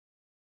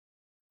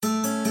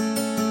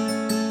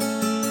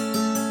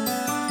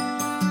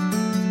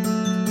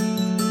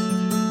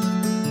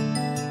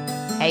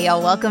Hey,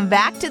 y'all, welcome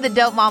back to the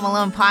Don't Mom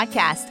Alone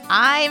podcast.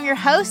 I am your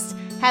host,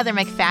 Heather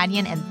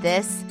McFadden, and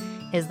this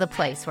is the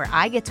place where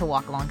I get to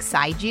walk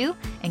alongside you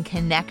and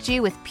connect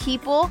you with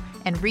people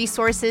and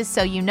resources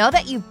so you know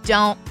that you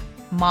don't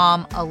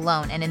mom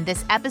alone. And in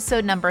this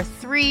episode number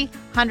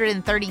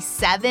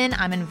 337,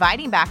 I'm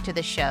inviting back to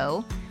the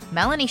show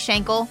Melanie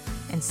Shankle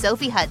and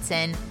Sophie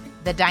Hudson,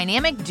 the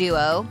dynamic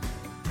duo,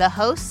 the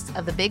hosts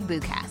of the Big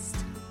Boocast.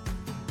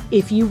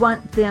 If you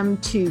want them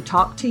to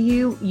talk to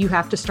you, you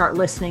have to start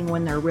listening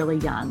when they're really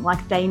young.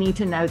 Like they need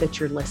to know that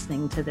you're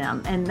listening to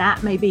them. And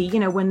that may be,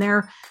 when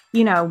they're,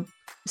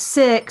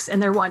 6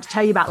 and they're wanting to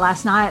tell you about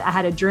last night, I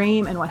had a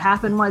dream and what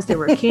happened was there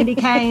were candy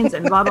canes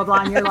and blah, blah,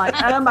 blah. And you're like,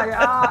 oh my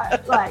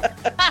God,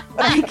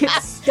 make it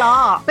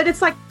stop. But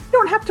it's like, you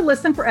don't have to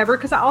listen forever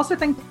because I also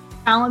think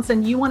balance,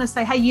 and you want to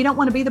say, hey, you don't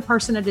want to be the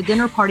person at a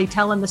dinner party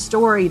telling the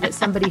story that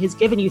somebody has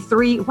given you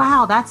 3,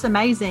 wow, that's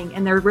amazing.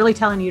 And they're really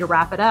telling you to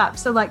wrap it up.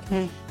 So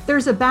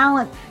there's a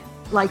balance,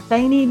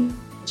 they need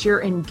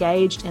you're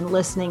engaged in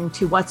listening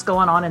to what's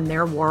going on in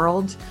their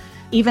world,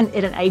 even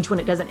at an age when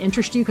it doesn't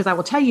interest you. Because I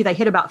will tell you, they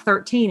hit about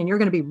 13 and you're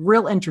going to be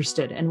real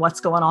interested in what's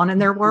going on in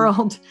their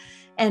world.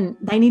 And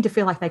they need to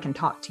feel like they can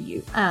talk to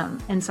you.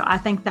 And so I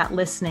think that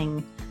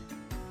listening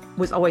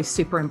was always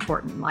super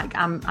important. Like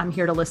I'm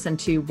here to listen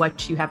to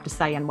what you have to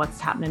say and what's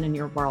happening in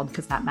your world,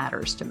 because that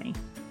matters to me.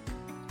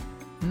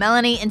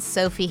 Melanie and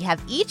Sophie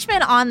have each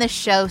been on the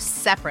show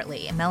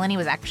separately. And Melanie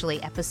was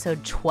actually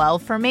episode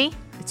 12 for me.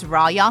 It's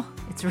raw, y'all.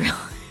 It's real.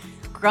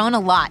 Grown a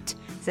lot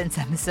since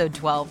episode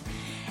 12.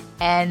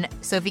 And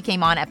Sophie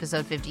came on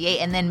episode 58.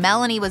 And then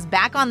Melanie was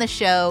back on the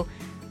show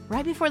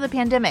right before the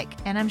pandemic.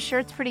 And I'm sure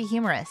it's pretty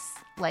humorous,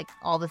 like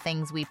all the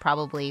things we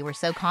probably were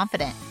so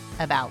confident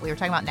about. We were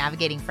talking about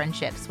navigating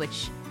friendships,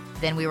 which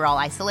then we were all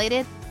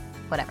isolated.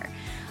 Whatever.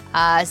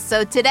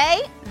 So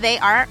today they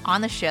are on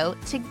the show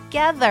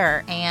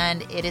together,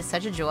 and it is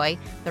such a joy.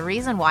 The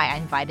reason why I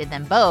invited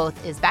them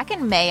both is back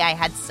in May, I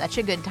had such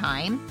a good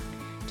time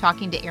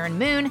talking to Erin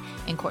Moon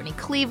and Courtney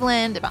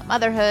Cleveland about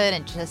motherhood,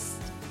 and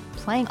just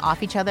playing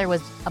off each other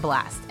was a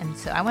blast. And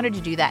so I wanted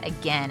to do that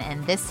again.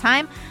 And this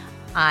time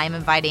I'm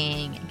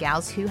inviting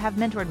gals who have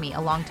mentored me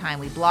a long time.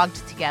 We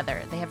blogged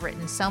together. They have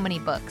written so many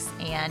books,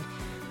 and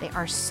they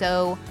are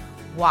so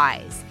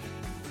wise.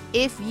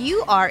 If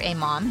you are a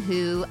mom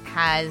who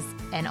has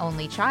an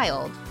only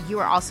child, you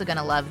are also going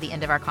to love the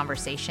end of our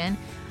conversation.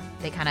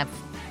 They kind of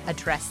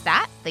address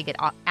that. They get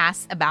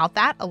asked about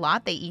that a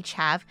lot. They each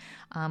have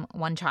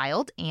one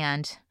child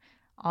and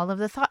all of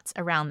the thoughts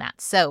around that.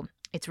 So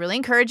it's really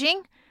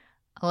encouraging.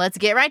 Let's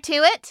get right to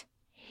it.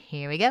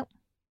 Here we go.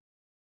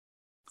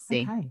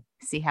 See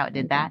how it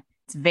did that?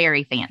 It's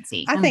very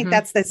fancy. I think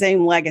that's the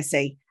Zoom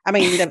legacy. I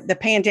mean, the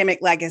pandemic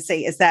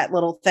legacy is that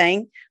little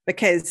thing,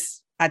 because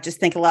I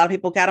just think a lot of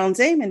people got on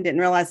Zoom and didn't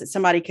realize that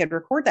somebody could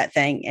record that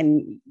thing.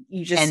 And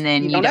you just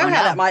you don't know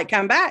how that might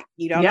come back.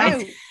 You don't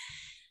know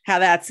how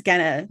that's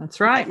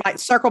might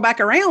circle back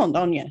around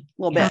on you a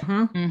little bit.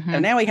 So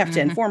now we have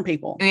to inform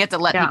people. We have to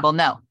let people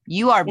know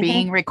you are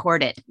being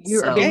recorded.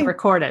 You are being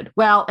recorded.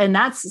 Well, and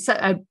that's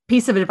a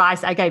piece of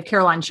advice I gave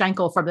Caroline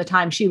Shankle from the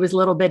time she was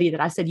little bitty, that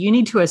I said, you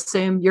need to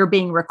assume you're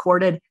being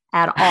recorded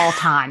at all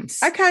times.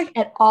 Okay.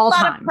 At all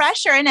times. A lot of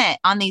pressure in it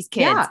on these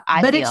kids. Yeah,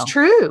 but it's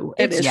true.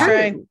 It's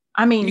true.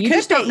 I mean, you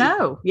just don't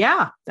know.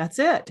 Yeah, that's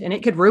it. And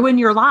it could ruin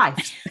your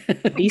life.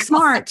 Be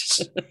smart.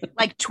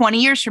 Like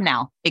 20 years from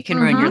now, it can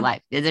ruin your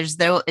life.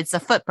 It's a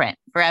footprint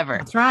forever.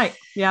 That's right.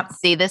 Yep.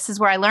 See, this is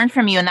where I learned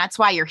from you, and that's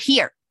why you're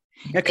here.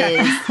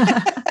 Okay.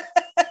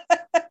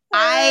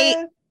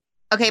 My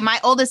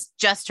oldest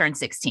just turned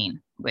 16,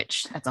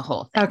 which that's a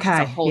whole thing.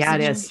 Okay.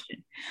 It is.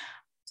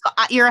 So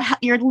you're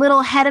a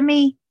little ahead of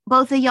me,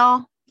 both of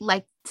y'all,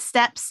 like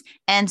steps.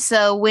 And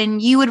so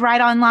when you would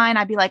write online,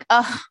 I'd be like,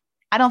 oh,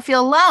 I don't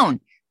feel alone.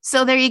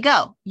 So there you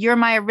go. You're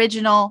my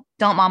original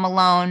Don't Mom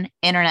Alone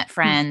internet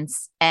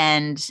friends.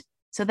 And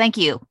so thank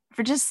you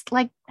for just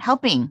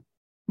helping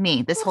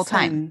me this whole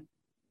time.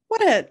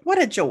 What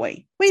a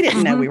joy. We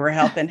didn't know we were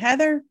helping,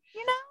 Heather.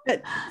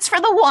 But it's for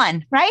the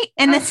one, right?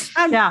 And it's,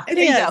 it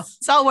is. Go.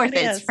 It's all worth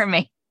it for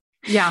me.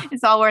 Yeah.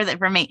 It's all worth it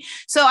for me.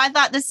 So I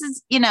thought this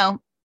is,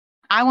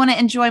 I want to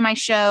enjoy my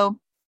show.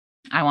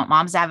 I want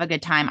moms to have a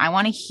good time. I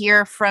want to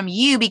hear from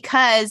you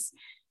because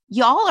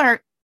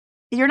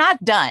you're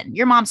not done.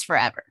 Your mom's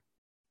forever.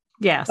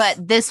 Yes.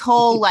 But this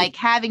whole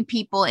having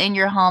people in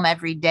your home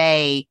every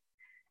day,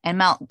 and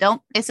Mel,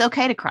 it's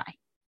okay to cry.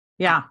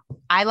 Yeah.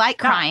 I like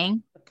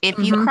crying. If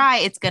you cry,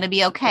 it's going to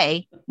be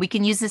okay. We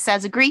can use this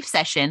as a grief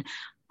session,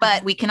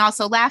 but we can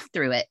also laugh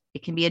through it.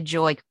 It can be a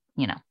joy,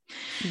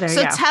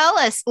 So tell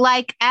us,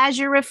 as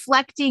you're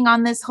reflecting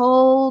on this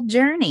whole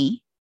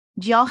journey,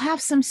 do y'all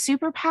have some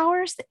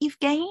superpowers that you've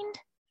gained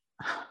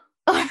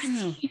over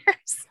the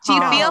years? Do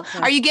you feel,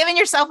 are you giving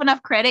yourself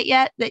enough credit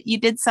yet that you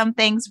did some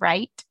things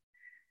right?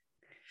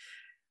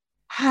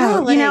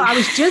 Oh, I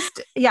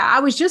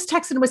was just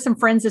texting with some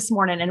friends this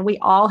morning, and we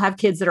all have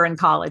kids that are in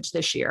college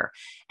this year.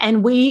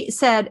 And we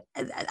said,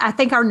 I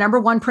think our number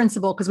one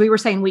principle, because we were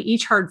saying we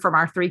each heard from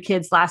our 3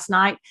 kids last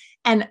night,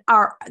 and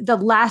the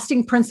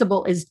lasting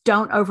principle is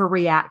don't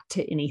overreact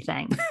to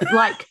anything.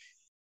 Like,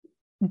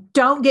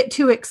 don't get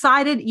too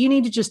excited. You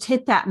need to just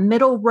hit that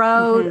middle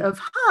road of,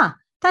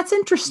 that's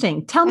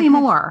interesting. Tell me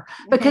more.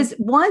 Because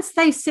once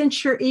they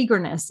sense your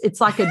eagerness,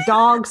 it's like a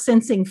dog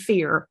sensing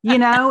fear,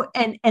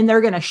 and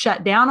they're going to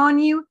shut down on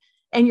you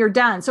and you're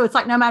done. So it's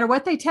like, no matter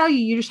what they tell you,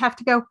 you just have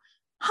to go,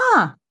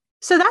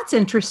 so that's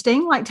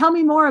interesting. Like, tell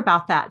me more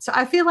about that. So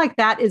I feel like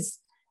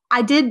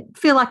I did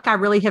feel like I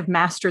really have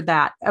mastered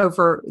that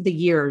over the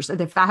years.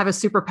 If I have a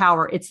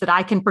superpower, it's that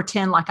I can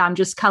pretend like I'm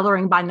just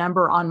coloring by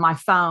number on my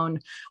phone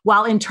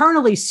while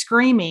internally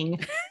screaming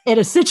at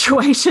a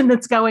situation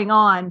that's going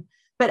on,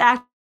 but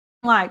actually,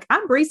 like,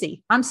 I'm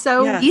breezy. I'm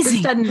so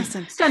easy. This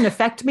doesn't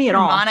affect me at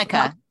all.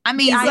 Monica. I'm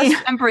easy.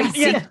 I'm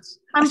breezy. Yeah.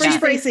 I'm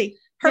breezy.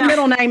 Her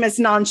middle name is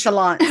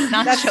nonchalant.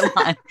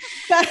 Nonchalant.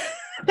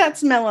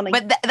 That's Melanie.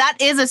 But that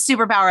is a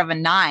superpower of a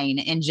 9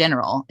 in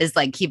general, is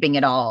like keeping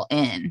it all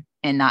in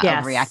and not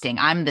overreacting.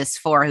 I'm this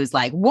 4 who's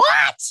like,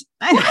 what?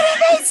 What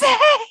did they say?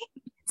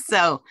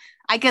 So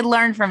I could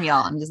learn from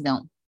y'all. I'm just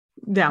going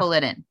to pull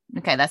it in.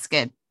 Okay, that's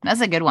good.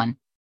 That's a good one.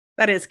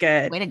 That is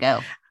good. Way to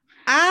go.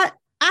 I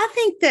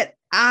think that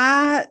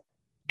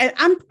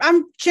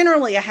I'm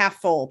generally a half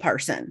full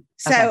person.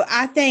 So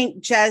I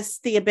think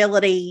just the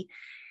ability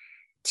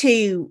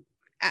to,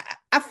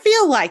 I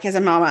feel like as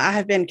a mama, I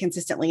have been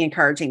consistently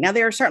encouraging. Now,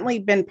 there have certainly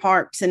been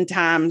parts and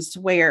times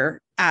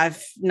where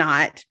I've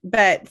not,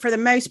 but for the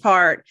most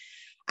part,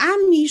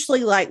 I'm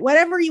usually like,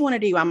 whatever you want to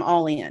do, I'm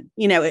all in.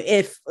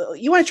 If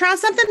you want to try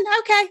something,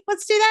 okay,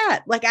 let's do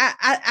that. Like,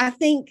 I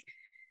think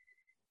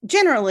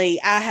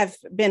generally I have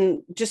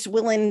been just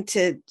willing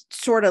to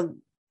sort of,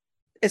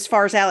 as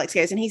far as Alex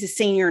goes, and he's a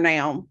senior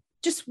now,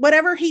 just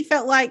whatever he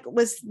felt like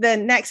was the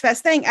next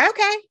best thing.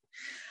 Okay.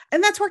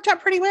 And that's worked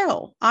out pretty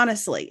well,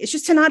 honestly. It's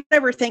just to not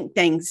overthink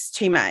things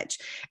too much.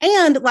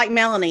 And like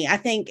Melanie, I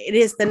think it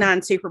is the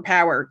 9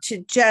 superpower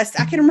to just,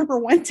 I can remember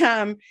one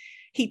time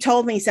he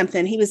told me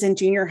something. He was in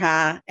junior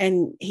high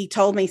and he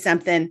told me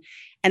something.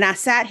 And I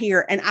sat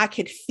here and I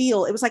could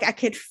feel, it was like I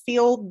could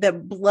feel the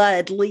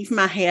blood leave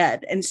my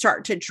head and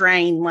start to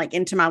drain like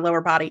into my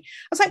lower body.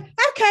 I was like,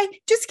 okay,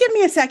 just give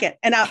me a second.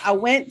 And I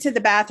went to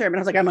the bathroom and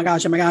I was like, oh my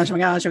gosh.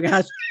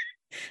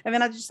 And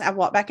then I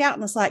walked back out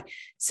and was like,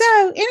 so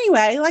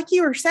anyway, like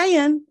you were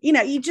saying,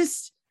 you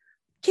just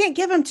can't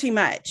give them too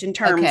much in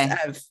terms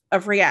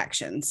of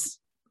reactions.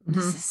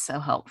 This is so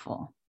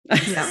helpful.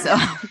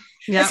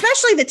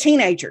 Especially the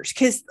teenagers,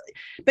 because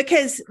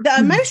the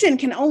emotion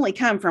can only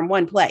come from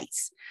one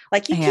place.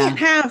 Like you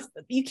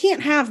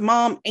can't have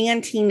mom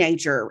and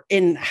teenager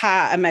in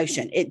high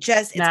emotion.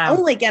 It's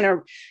only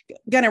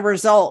gonna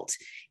result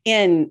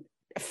in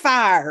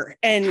fire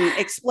and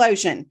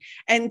explosion.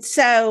 And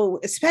so,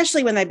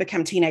 especially when they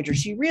become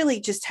teenagers, you really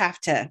just have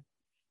to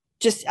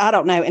I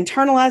don't know,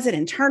 internalize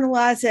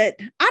it.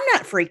 I'm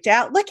not freaked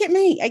out. Look at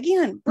me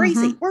again,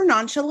 breezy. We're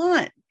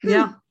nonchalant.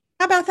 Yeah.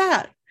 How about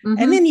that?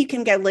 And then you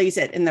can go lose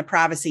it in the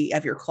privacy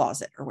of your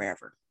closet or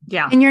wherever.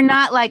 Yeah. And you're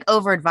not like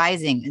over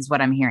advising is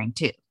what I'm hearing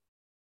too.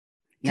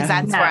 Because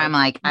that's where I'm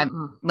like,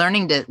 I'm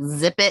learning to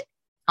zip it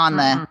on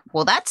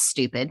well, that's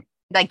stupid.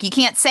 Like you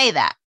can't say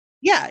that.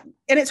 Yeah.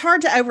 And it's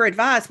hard to over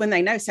advise when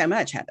they know so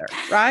much, Heather,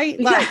 right?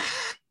 Like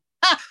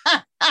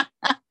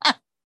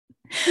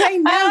they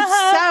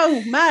know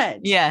so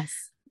much. Yes.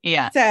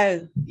 Yeah.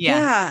 So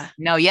yeah.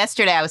 No,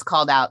 yesterday I was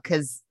called out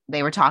because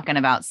they were talking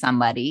about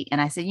somebody.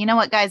 And I said, you know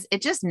what, guys,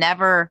 it just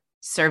never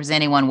serves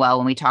anyone well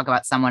when we talk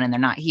about someone and they're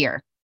not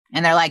here.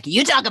 And they're like,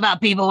 you talk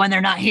about people when they're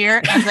not here.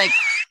 And I was like,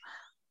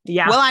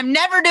 yeah, well, I'm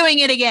never doing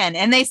it again.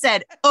 And they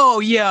said,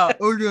 oh yeah,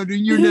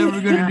 you're never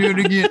going to do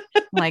it again.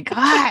 I'm like,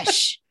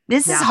 gosh,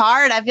 this is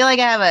hard. I feel like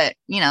I have a,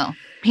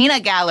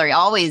 peanut gallery,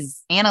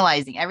 always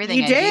analyzing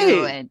everything I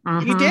do. And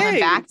you do.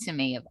 Back to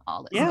me of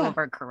all this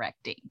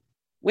overcorrecting.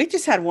 We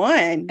just had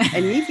one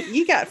and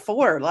you got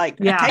 4,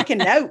 taking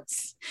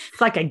notes.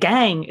 It's like a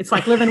gang. It's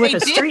like living with a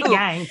street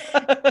gang.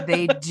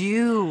 They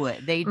do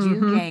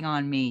gang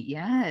on me.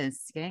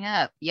 Yes. Gang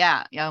up.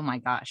 Yeah. Oh my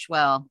gosh.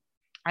 Well,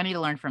 I need to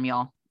learn from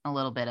y'all a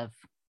little bit of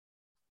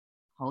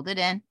hold it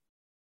in,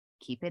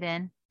 keep it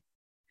in.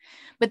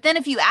 But then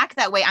if you act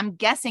that way, I'm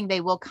guessing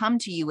they will come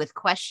to you with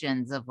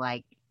questions of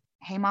like,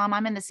 hey mom,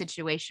 I'm in this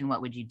situation.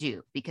 What would you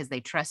do? Because they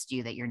trust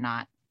you that you're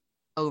not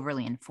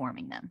overly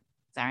informing them.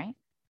 Is that right?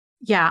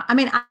 Yeah. I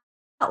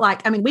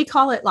mean, we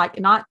call it like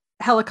not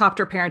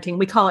helicopter parenting.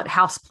 We call it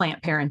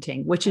houseplant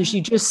parenting, which is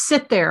you just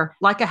sit there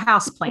like a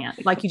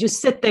houseplant. Like you just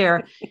sit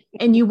there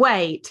and you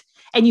wait,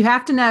 and you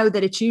have to know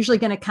that it's usually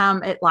going to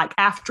come at like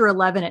after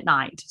 11 at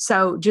night.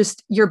 So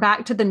just you're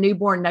back to the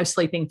newborn, no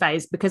sleeping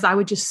phase, because I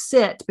would just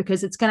sit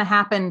because it's going to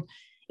happen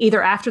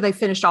either after they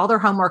finished all their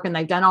homework and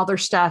they've done all their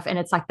stuff. And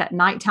it's like that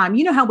nighttime,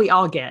 you know how we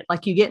all get,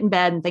 like you get in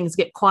bed and things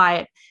get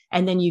quiet.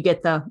 And then you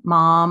get the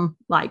mom,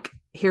 like,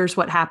 here's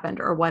what happened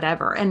or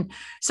whatever. And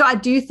so I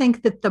do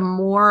think that the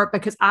more,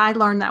 because I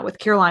learned that with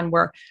Caroline,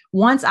 where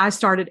once I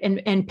started,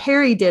 and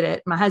Perry did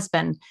it, my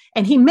husband,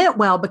 and he meant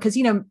well, because,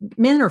 you know,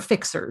 men are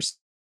fixers.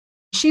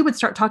 She would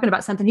start talking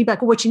about something. He'd be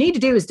like, well, what you need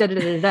to do is da, da,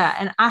 da, da.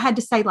 And I had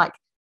to say, like,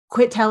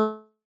 quit telling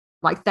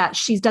like that.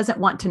 She doesn't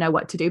want to know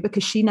what to do,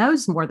 because she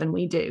knows more than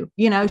we do.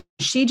 You know,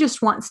 she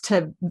just wants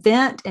to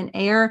vent and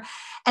air.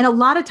 And a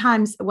lot of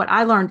times what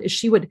I learned is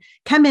she would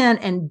come in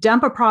and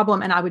dump a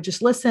problem, and I would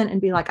just listen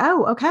and be like,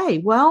 oh, okay,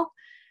 well,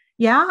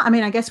 yeah, I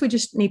mean, I guess we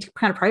just need to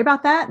kind of pray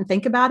about that and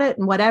think about it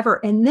and whatever.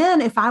 And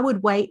then if I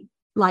would wait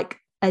like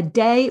a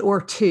day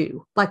or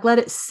two, like let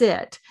it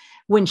sit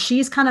when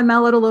she's kind of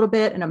mellowed a little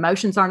bit and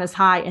emotions aren't as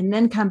high, and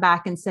then come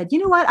back and said, you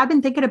know what, I've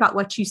been thinking about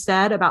what you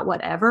said about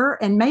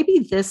whatever, and maybe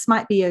this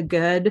might be a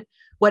good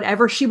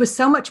whatever. She was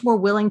so much more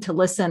willing to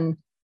listen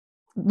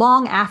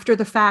long after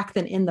the fact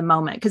than in the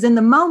moment. Because in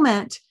the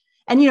moment,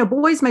 and, you know,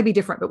 boys may be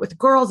different, but with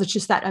girls, it's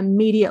just that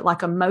immediate,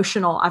 like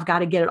emotional, I've got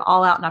to get it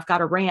all out and I've got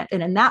to rant.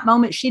 And in that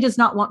moment, she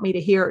doesn't want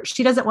to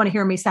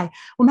hear me say,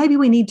 well, maybe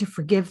we need to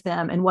forgive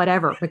them and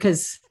whatever,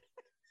 because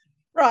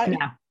right. You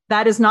know,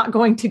 that is not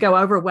going to go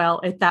over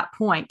well at that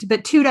point.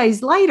 But 2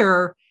 days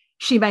later,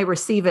 she may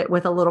receive it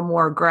with a little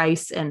more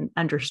grace and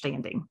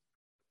understanding.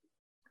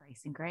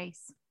 Grace and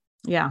grace.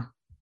 Yeah.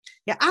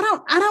 Yeah. I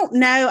don't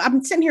know.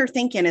 I'm sitting here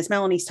thinking, as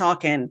Melanie's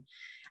talking,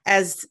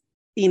 as,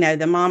 you know,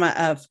 the mama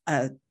of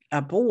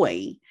a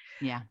boy.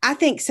 Yeah. I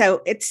think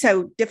so. It's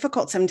so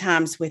difficult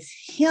sometimes with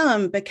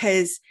him,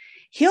 because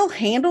he'll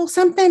handle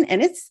something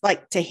and it's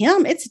like, to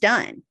him, it's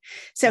done.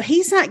 So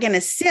he's not going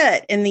to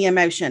sit in the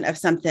emotion of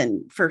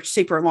something for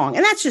super long.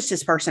 And that's just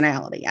his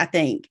personality, I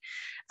think.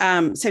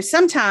 So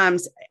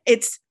sometimes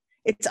it's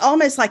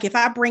almost like if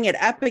I bring it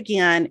up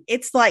again,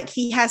 it's like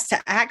he has to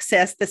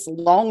access this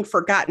long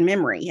forgotten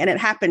memory. And it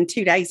happened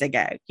 2 days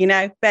ago, you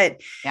know,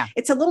 but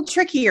It's a little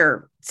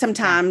trickier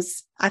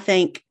sometimes, I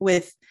think,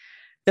 with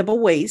the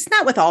boys,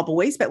 not with all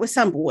boys, but with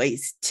some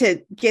boys,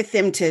 to get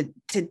them to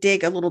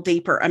dig a little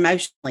deeper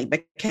emotionally,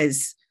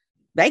 because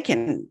they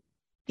can,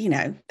 you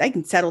know, they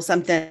can settle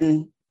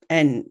something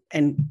and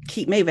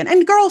keep moving.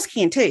 And girls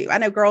can too. I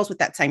know girls with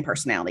that same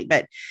personality,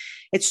 but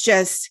it's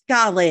just,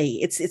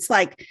 golly, it's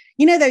like,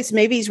 you know, those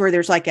movies where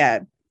there's like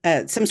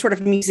some sort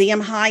of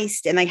museum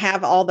heist and they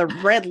have all the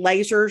red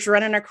lasers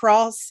running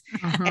across.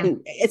 Uh-huh.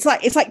 And it's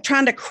like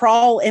trying to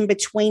crawl in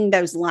between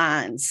those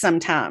lines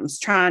sometimes,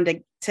 trying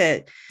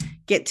to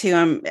get to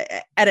them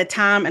at a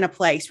time and a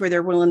place where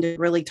they're willing to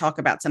really talk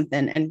about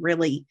something and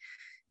really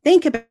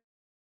think about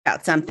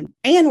something,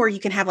 and where you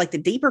can have like the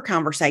deeper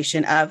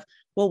conversation of,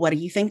 well, what do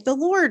you think the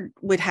Lord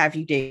would have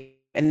you do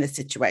in this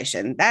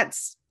situation?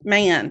 That's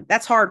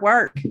hard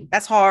work.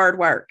 That's hard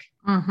work.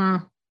 Mm-hmm.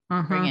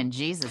 Mm-hmm. Bringing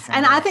Jesus in.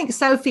 And I think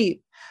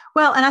Sophie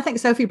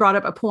brought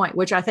up a point,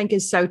 which I think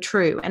is so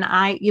true. And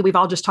we've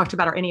all just talked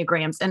about our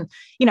Enneagrams, and,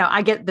 you know,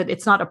 I get that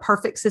it's not a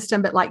perfect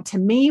system, but like, to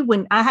me,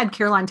 when I had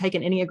Caroline take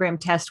an Enneagram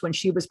test when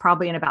she was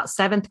probably in about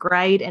 7th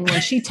grade, and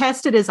when she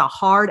tested as a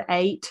hard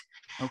 8,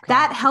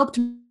 that helped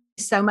me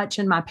so much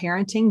in my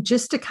parenting,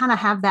 just to kind of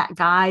have that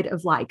guide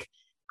of like,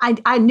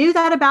 I knew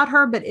that about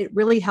her, but it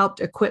really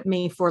helped equip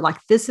me for like,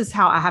 this is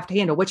how I have to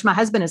handle, which my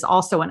husband is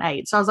also an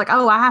 8. So I was like,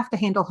 oh, I have to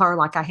handle her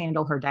like I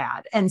handle her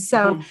dad. And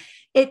so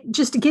it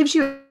just gives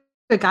you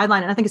a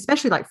guideline. And I think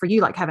especially like for you,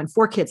 like having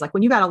 4 kids, like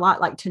when you got a lot,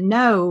 like to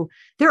know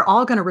they're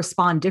all going to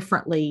respond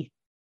differently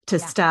to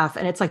stuff.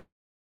 And it's like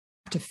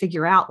to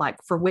figure out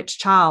like for which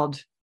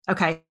child,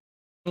 okay,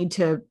 I need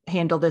to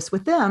handle this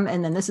with them.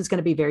 And then this is going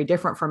to be very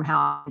different from how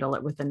I handle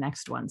it with the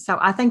next one. So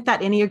I think that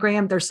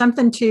Enneagram, there's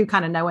something to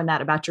kind of knowing that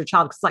about your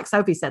child. Because like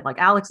Sophie said, like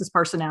Alex's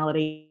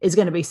personality is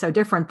going to be so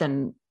different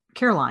than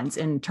Caroline's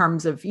in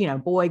terms of, you know,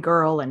 boy,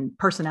 girl, and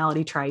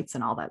personality traits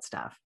and all that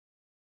stuff.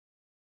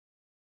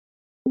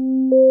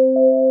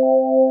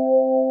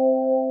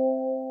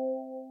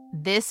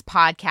 This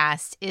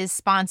podcast is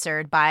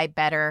sponsored by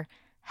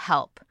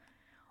BetterHelp.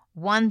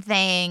 One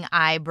thing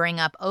I bring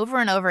up over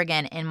and over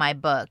again in my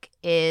book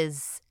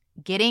is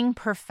getting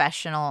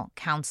professional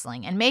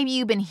counseling. And maybe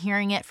you've been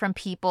hearing it from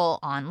people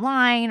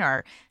online,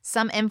 or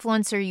some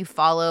influencer you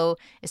follow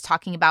is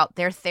talking about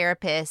their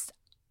therapist.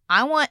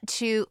 I want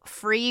to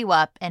free you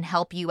up and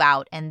help you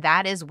out, and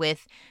that is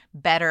with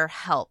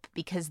BetterHelp,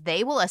 because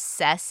they will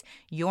assess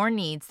your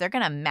needs. They're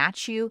going to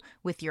match you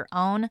with your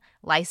own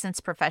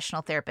licensed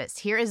professional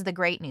therapist. Here is the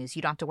great news.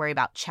 You don't have to worry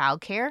about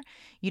childcare.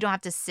 You don't have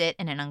to sit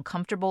in an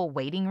uncomfortable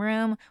waiting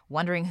room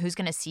wondering who's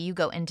going to see you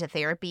go into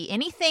therapy.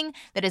 Anything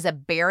that is a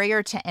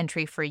barrier to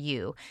entry for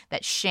you,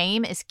 that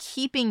shame is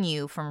keeping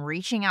you from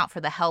reaching out for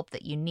the help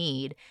that you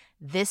need,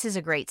 this is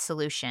a great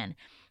solution.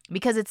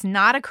 Because it's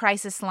not a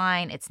crisis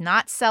line, it's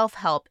not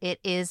self-help, it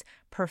is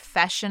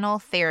professional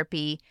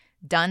therapy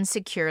done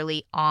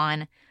securely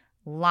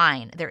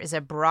online. There is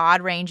a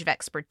broad range of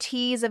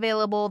expertise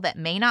available that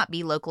may not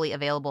be locally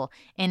available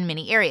in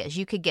many areas.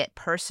 You could get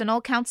personal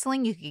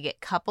counseling, you could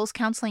get couples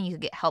counseling, you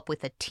could get help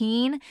with a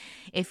teen.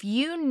 If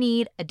you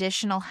need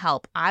additional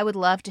help, I would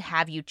love to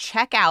have you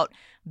check out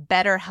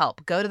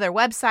BetterHelp. Go to their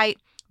website,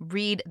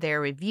 read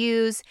their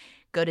reviews,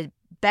 go to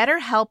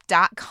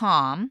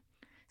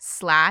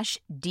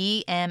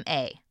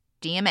betterhelp.com/DMA.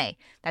 DMA.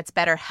 That's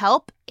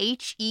BetterHelp,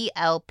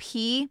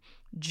 HELP.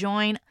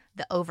 Join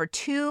the over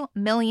 2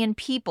 million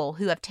people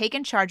who have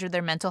taken charge of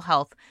their mental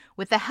health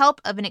with the help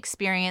of an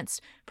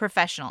experienced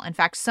professional. In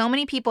fact, so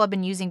many people have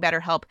been using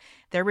BetterHelp,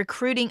 they're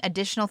recruiting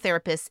additional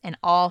therapists in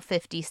all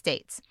 50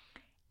 states.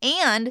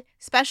 And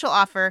special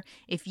offer,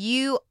 if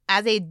you,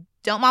 as a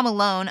Don't Mom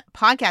Alone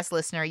podcast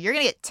listener, you're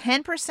going to get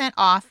 10%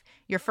 off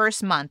your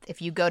first month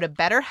if you go to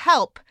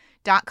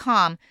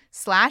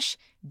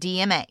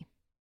betterhelp.com/DMA.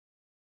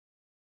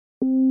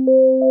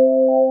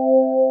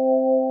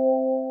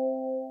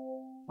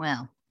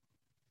 Well,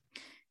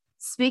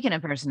 speaking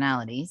of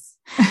personalities,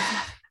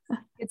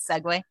 good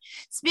segue.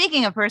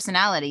 Speaking of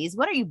personalities,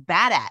 what are you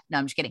bad at? No,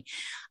 I'm just kidding.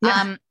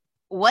 Yeah.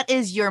 What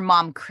is your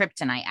mom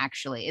kryptonite,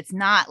 actually? It's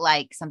not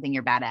like something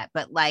you're bad at,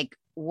 but like,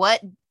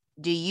 what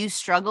do you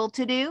struggle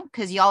to do?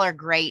 Because y'all are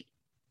great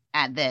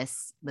at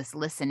this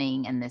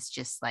listening and this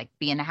just like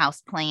being a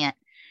house plant.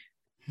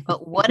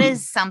 But what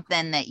is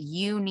something that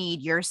you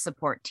need your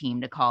support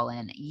team to call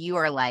in? You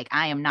are like,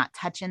 I am not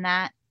touching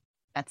that.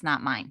 That's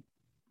not mine.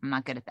 I'm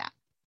not good at that.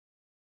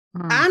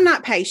 I'm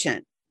not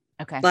patient.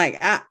 Okay. Like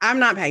I'm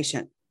not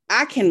patient.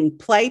 I can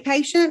play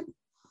patient,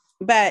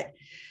 but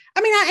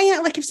I mean, I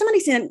am like, if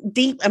somebody's in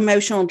deep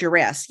emotional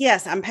duress,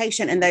 yes, I'm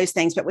patient in those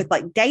things, but with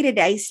like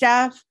day-to-day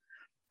stuff,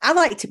 I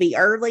like to be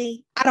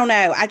early. I don't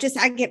know. I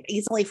get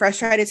easily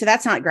frustrated. So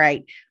that's not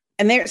great.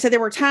 And there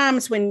were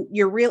times when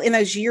you're really in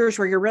those years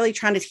where you're really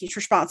trying to teach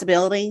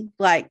responsibility,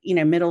 like,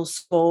 middle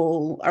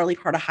school, early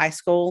part of high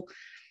school,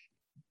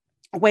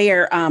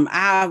 where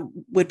I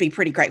would be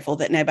pretty grateful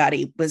that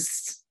nobody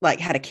was like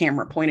had a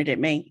camera pointed at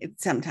me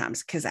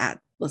sometimes, because I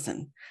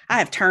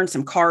have turned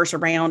some cars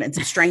around in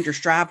some strangers'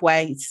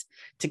 driveways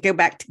to go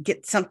back to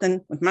get something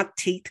with my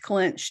teeth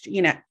clenched.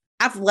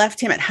 I've left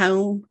him at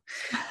home.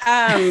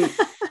 I'm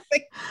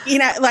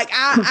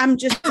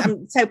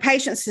so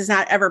patience has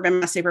not ever been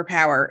my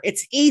superpower.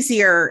 It's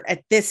easier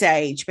at this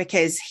age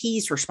because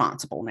he's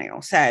responsible now.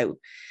 So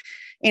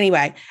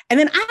anyway, and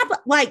then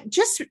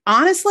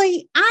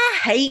honestly, I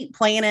hate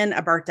planning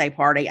a birthday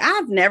party.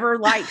 I've never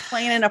liked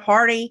planning a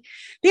party.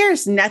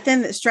 There's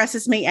nothing that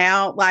stresses me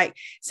out.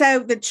 So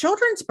the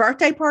children's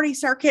birthday party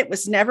circuit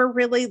was never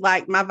really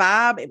like my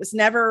vibe. It was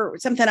never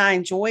something I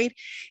enjoyed.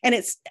 And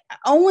it's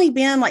only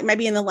been like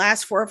maybe in the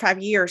last 4 or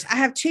 5 years, I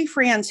have 2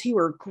 friends who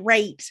are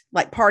great,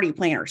 like party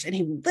planners and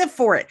who live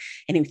for it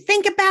and who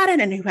think about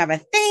it and who have a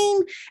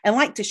theme and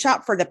like to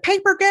shop for the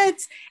paper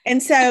goods.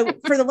 And so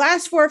for the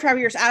last 4 or 5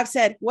 years, I've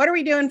said, what are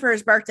we doing for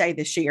his birthday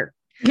this year?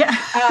 Yeah.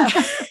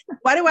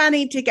 What do I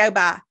need to go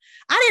buy?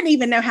 I didn't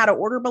even know how to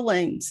order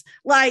balloons.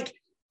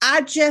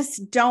 I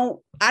don't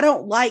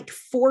like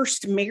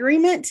forced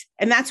merriment.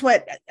 And that's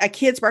what a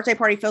kid's birthday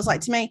party feels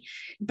like to me.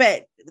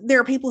 But there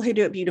are people who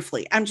do it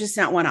beautifully. I'm just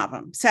not one of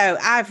them. So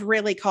I've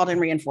really called in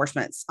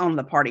reinforcements on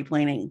the party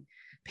planning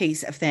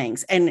piece of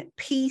things. And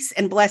peace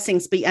and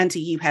blessings be unto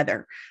you,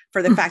 Heather,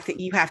 for the fact that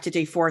you have to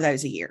do 4 of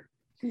those a year.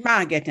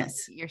 My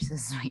goodness. You're so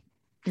sweet.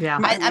 Yeah.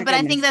 But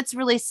I think that's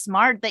really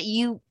smart that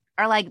you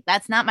are like,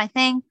 that's not my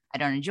thing. I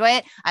don't enjoy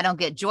it. I don't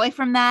get joy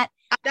from that.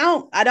 I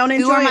don't enjoy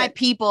it. Who are my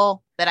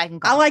people that I can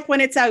call? I like when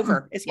it's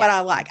over. It's what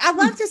I like. I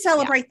love to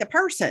celebrate the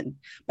person,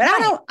 but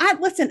right. I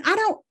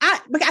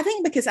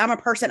think because I'm a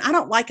person, I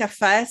don't like a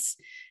fuss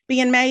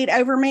being made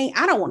over me.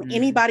 I don't want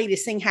anybody to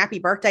sing happy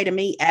birthday to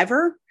me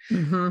ever.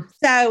 Mm-hmm.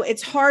 So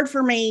it's hard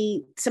for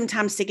me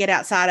sometimes to get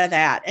outside of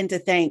that and to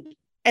think,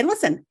 and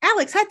listen,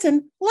 Alex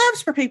Hudson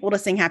loves for people to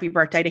sing happy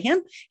birthday to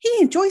him. He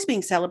enjoys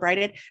being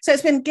celebrated. So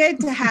it's been good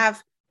to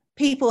have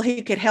people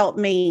who could help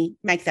me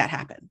make that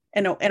happen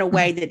in a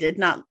way that did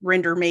not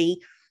render me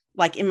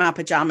like in my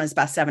pajamas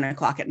by 7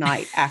 o'clock at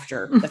night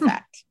after the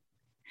fact.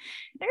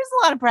 There's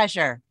a lot of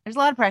pressure.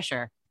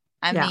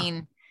 I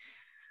mean,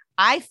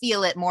 I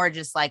feel it more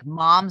just like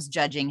moms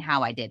judging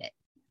how I did it.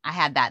 I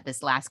had that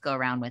this last go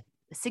around with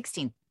the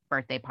 16th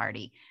birthday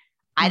party.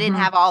 I didn't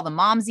have all the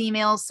mom's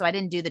emails, so I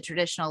didn't do the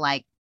traditional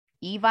like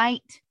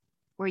Evite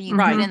where you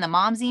put in the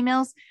mom's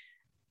emails.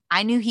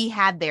 I knew he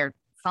had their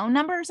phone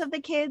numbers of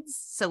the kids.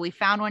 So we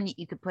found one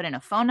you could put in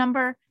a phone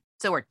number.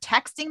 So we're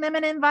texting them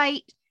an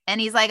invite. And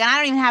he's like, I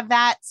don't even have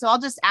that. So I'll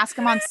just ask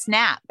him on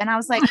Snap. And I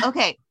was like,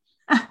 okay,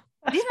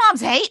 these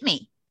moms hate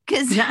me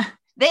because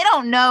they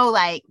don't know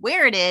like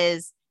where it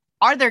is.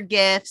 Are there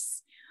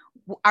gifts?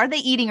 Are they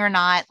eating or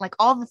not? Like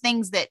all the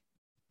things that,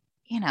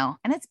 and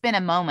it's been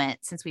a moment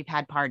since we've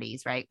had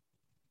parties, right?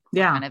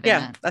 Yeah. Kind of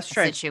in a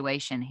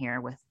situation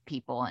here with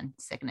people and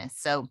sickness.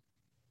 So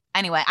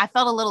anyway, I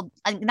felt a little,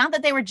 not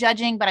that they were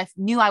judging, but I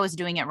knew I was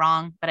doing it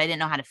wrong, but I didn't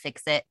know how to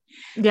fix it.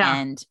 Yeah.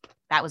 And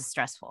that was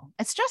stressful.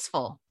 It's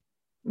stressful.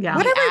 Yeah.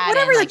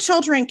 Whatever the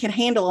children can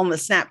handle on the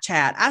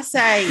Snapchat, I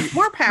say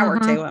more power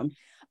to them.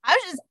 I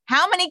was just,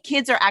 how many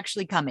kids are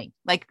actually coming?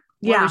 Like,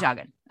 what are we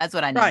talking? That's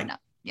what I need to know.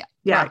 Yeah.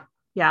 Yeah. Right.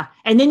 Yeah.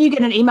 And then you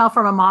get an email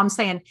from a mom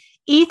saying,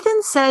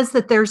 Ethan says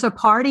that there's a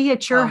party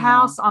at your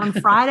house on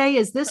Friday.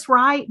 Is this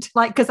right?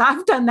 Like, cause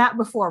I've done that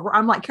before where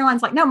I'm like,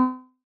 Caroline's like,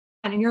 no.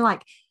 And you're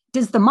like,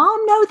 does the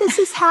mom know this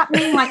is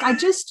happening? Like, I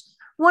just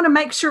want to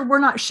make sure we're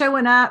not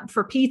showing up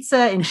for pizza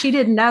and she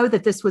didn't know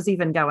that this was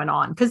even going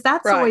on, because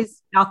that's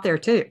always out there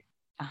too.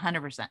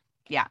 100%.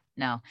 Yeah,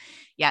 no.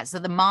 Yeah. So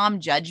the mom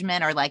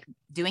judgment, or like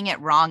doing it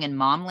wrong in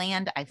mom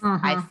land,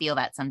 I feel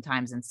that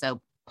sometimes. And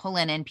so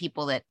pulling in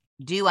people that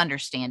do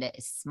understand it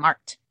is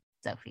smart.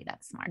 Sophie,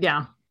 that's smart.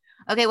 Yeah.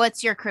 Okay.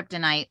 What's your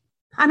kryptonite?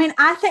 I mean,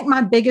 I think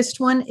my biggest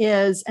one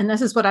is, and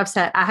this is what I've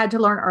said, I had to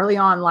learn early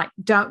on, like,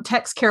 don't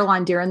text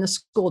Caroline during the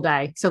school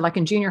day. So like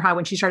in junior high,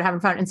 when she started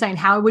having fun and saying,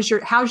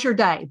 how's your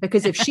day?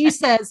 Because if she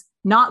says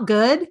not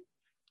good,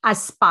 I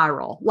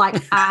spiral.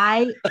 Like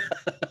I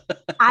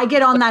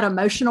get on that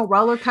emotional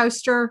roller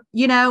coaster,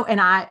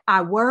 and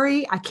I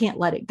worry, I can't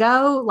let it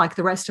go. Like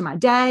the rest of my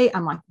day,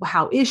 I'm like, well,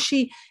 how is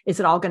she? Is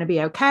it all going to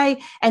be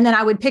okay? And then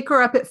I would pick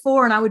her up at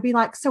 4 and I would be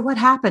like, so what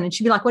happened? And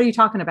she'd be like, what are you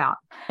talking about?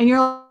 And you're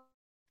like,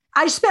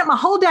 I spent my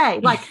whole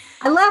day, like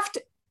I left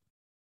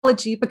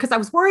because I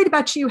was worried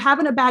about you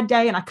having a bad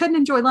day and I couldn't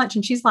enjoy lunch.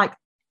 And she's like,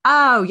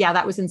 oh yeah,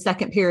 that was in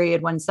second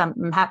period when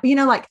something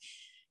happened, like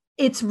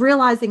it's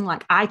realizing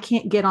like I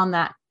can't get on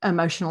that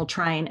emotional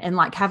train and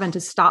like having to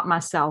stop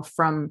myself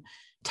from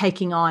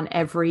taking on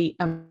every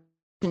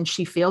emotion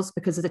she feels,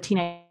 because as a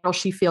teenager,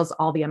 she feels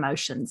all the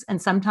emotions.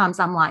 And sometimes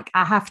I'm like,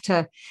 I have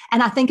to,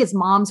 and I think as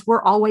moms,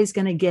 we're always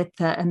going to get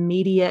the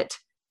immediate,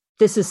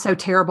 this is so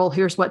terrible,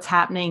 here's what's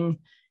happening.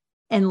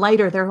 And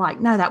later they're like,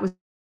 no, that was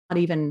not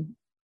even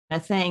a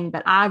thing.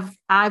 But I've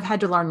had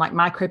to learn, like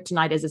my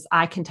kryptonite is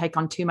I can take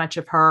on too much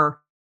of her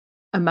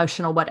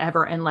emotional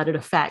whatever and let it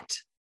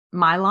affect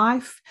my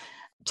life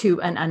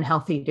to an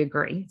unhealthy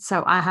degree.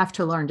 So I have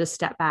to learn to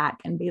step back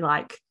and be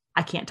like,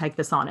 I can't take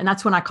this on. And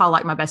that's when I call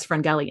like my best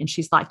friend Gelly, and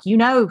she's like,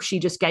 she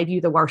just gave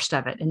you the worst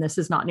of it. And this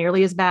is not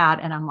nearly as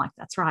bad. And I'm like,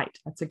 that's right.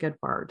 That's a good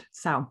word.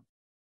 So.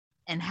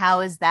 And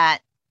how is that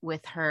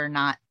with her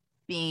not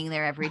being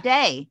there every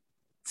day?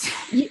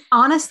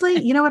 Honestly,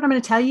 you know what I'm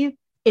going to tell you?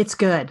 It's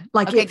good.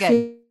 Like, okay,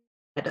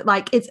 good.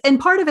 Like and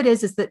part of it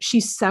is that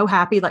she's so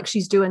happy, like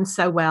she's doing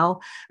so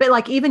well. But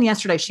like even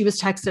yesterday she was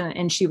texting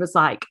and she was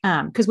like,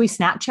 cause we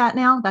Snapchat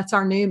now, that's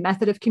our new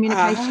method of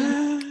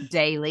communication.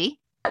 Daily.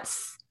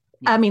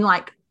 I mean,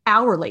 like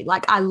hourly,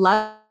 like I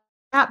love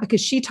that,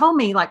 because she told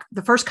me like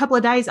the first couple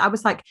of days I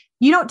was like,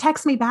 you don't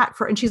text me back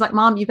and she's like,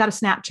 Mom, you got to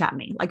Snapchat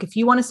me. Like if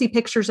you want to see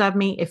pictures of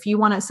me, if you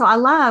want to, so I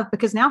love,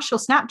 because now she'll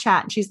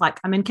Snapchat and she's like,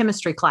 I'm in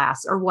chemistry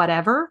class or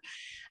whatever.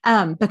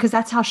 Because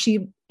that's how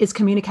she is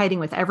communicating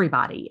with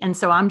everybody. And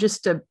so I'm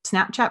just a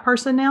Snapchat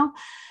person now,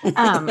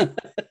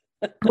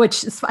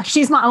 which is,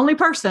 she's my only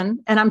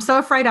person. And I'm so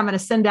afraid I'm going to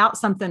send out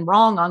something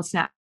wrong on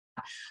Snap,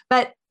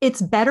 but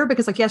it's better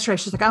because like yesterday,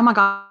 she's like, oh my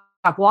God,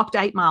 I've walked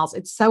 8 miles.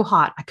 It's so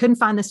hot. I couldn't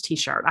find this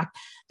t-shirt.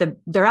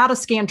 They're out of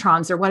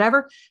Scantrons or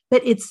whatever,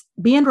 but it's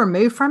being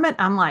removed from it.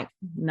 I'm like,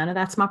 none of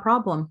that's my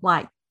problem.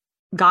 Like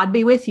God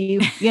be with you,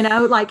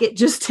 like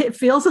it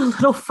feels a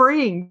little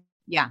freeing.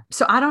 Yeah.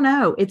 So I don't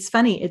know. It's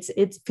funny.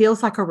 It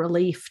feels like a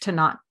relief to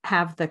not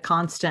have the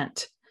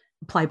constant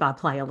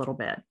play-by-play a little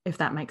bit, if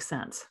that makes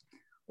sense.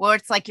 Well,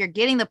 it's like you're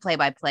getting the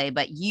play-by-play,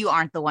 but you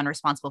aren't the one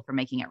responsible for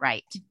making it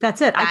right.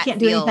 That's it. I can't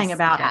do anything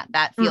about it.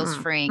 That feels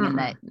freeing, and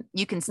that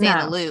you can stay in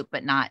the loop,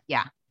 but not,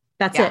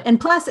 That's it. And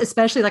plus,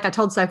 especially like I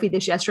told Sophie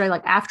this yesterday,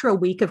 like after a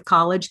week of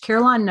college,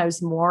 Caroline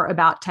knows more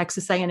about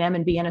Texas A&M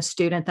and being a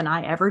student than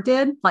I ever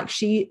did. Like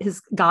she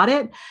has got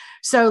it.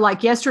 So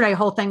like yesterday,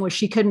 whole thing was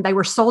they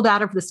were sold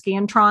out of the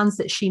Scantrons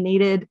that she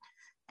needed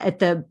at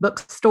the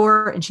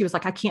bookstore. And she was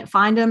like, I can't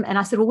find them. And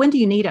I said, well, when do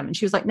you need them? And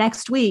she was like,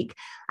 next week.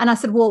 And I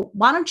said, well,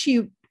 why don't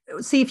you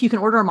see if you can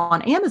order them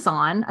on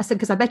Amazon? I said,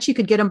 because I bet you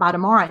could get them by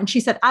tomorrow. And she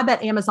said, I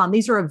bet Amazon,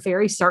 these are a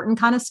very certain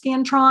kind of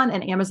Scantron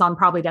and Amazon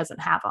probably doesn't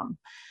have them.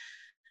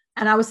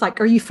 And I was like,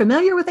 are you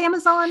familiar with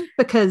Amazon?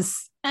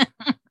 Because I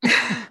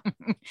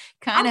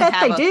bet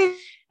they do.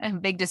 A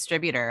big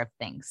distributor of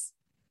things.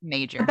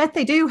 Major. I bet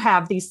they do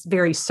have these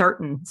very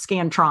certain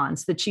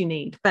Scantrons that you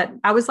need. But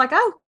I was like,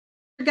 oh,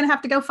 you're going to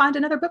have to go find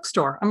another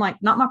bookstore. I'm like,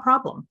 not my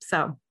problem.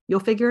 So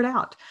you'll figure it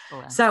out.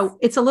 Bless. So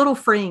it's a little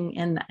freeing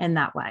in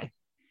that way.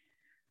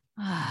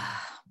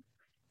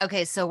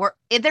 Okay. So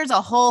there's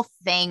a whole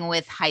thing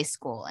with high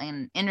school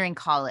and entering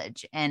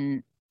college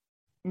and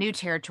new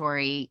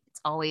territory.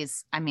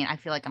 Always, I mean, I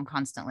feel like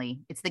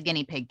it's the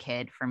guinea pig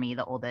kid for me,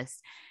 the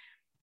oldest,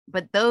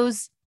 but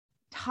those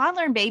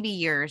toddler and baby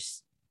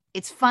years,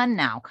 it's fun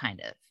now kind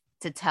of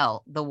to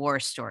tell the war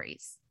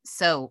stories.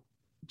 So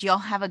do y'all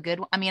have a good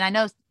one? I mean, I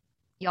know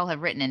y'all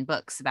have written in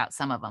books about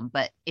some of them,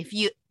 but if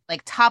you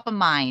like top of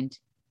mind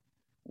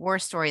war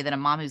story that a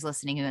mom who's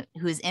listening,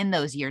 who is in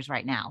those years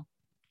right now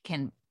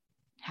can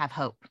have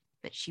hope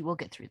that she will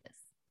get through this.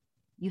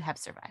 You have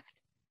survived.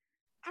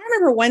 I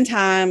remember one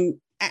time,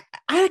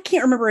 I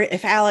can't remember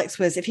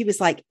if he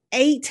was like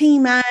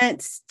 18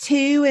 months,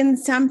 2 and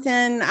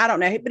something. I don't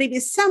know, but he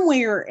was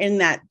somewhere in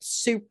that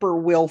super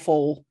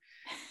willful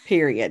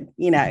period,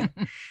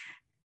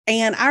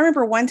 And I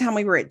remember one time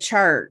we were at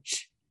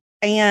church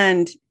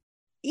and,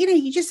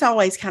 you just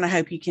always kind of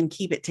hope you can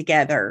keep it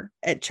together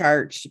at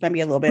church, maybe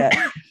a little bit.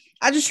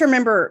 I just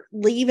remember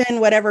leaving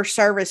whatever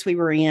service we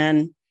were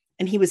in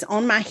and he was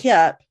on my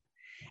hip.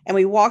 And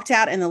we walked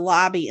out in the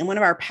lobby, and one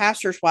of our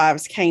pastor's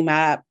wives came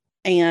up,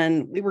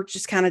 and we were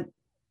just kind of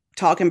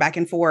talking back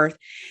and forth.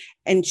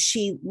 And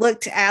she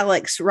looked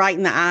Alex right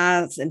in the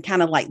eyes and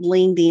kind of like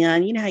leaned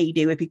in. You know how you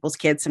do with people's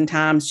kids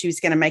sometimes. She was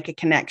going to make a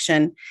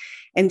connection.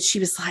 And she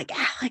was like,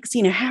 Alex,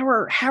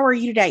 how are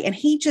you today? And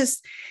he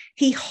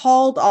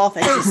hauled off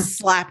and just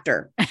slapped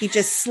her. He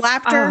just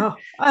slapped her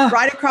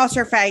right across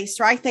her face,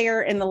 right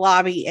there in the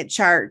lobby at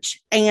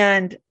church.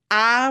 And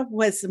I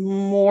was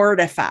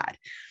mortified.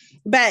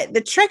 But the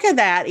trick of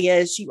that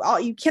is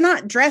you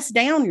cannot dress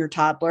down your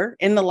toddler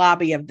in the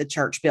lobby of the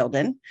church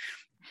building.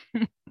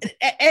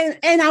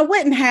 and I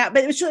wouldn't have,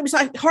 but it was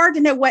like hard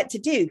to know what to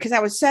do because I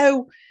was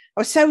so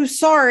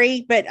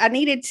sorry, but it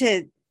needed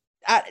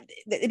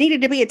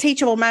to be a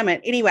teachable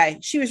moment. Anyway,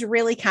 she was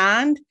really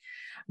kind,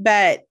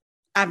 but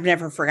I've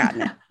never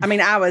forgotten it. I mean,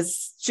 I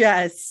was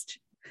just,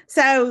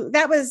 so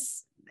that was,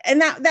 and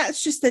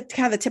that's just the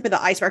kind of the tip of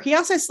the iceberg. He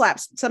also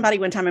slapped somebody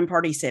one time in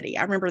Party City.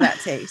 I remember that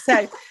too.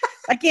 So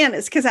again,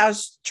 it's because I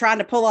was trying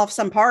to pull off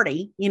some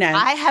party,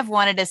 I have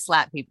wanted to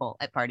slap people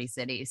at Party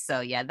City.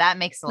 So yeah, that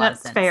makes a lot of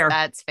sense. Fair.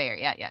 That's fair.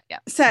 Yeah.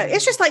 So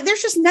it's just like,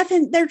 there's just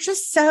nothing, they're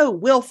just so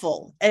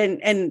willful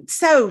and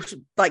so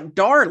like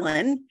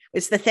darling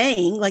is the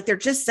thing. Like they're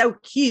just so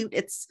cute.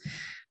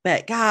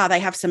 But God, they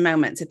have some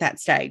moments at that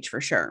stage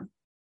for sure.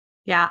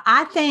 Yeah.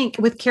 I think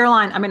with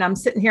Caroline, I mean, I'm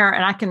sitting here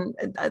and I can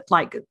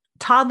like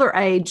toddler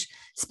age,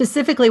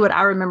 specifically what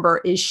I remember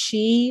is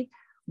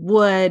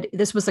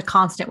this was a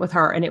constant with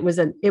her. And it was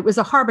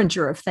a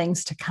harbinger of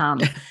things to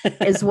come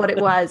is what it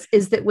was,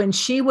 is that when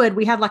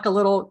we had like a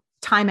little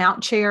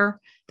timeout chair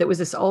that was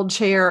this old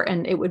chair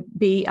and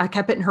I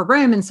kept it in her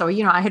room. And so,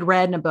 I had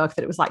read in a book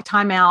that it was like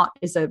timeout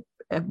is a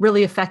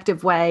really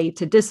effective way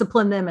to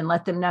discipline them and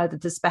let them know that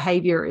this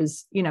behavior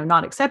is,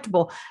 not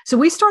acceptable. So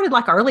we started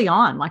like early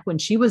on, like when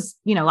she was,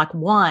 like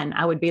 1,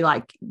 I would be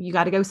like, you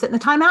got to go sit in the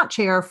timeout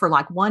chair for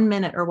like 1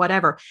 minute or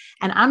whatever.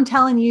 And I'm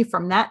telling you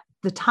from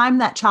the time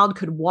that child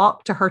could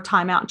walk to her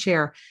timeout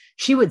chair,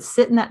 she would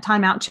sit in that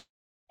timeout chair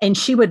and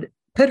she would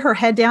put her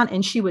head down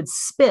and she would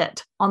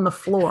spit on the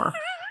floor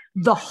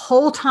the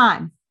whole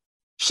time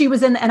she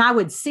was in, and I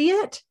would see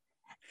it.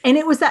 And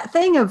it was that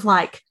thing of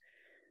like,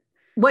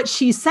 what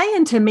she's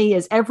saying to me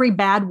is every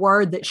bad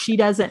word that she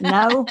doesn't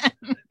know.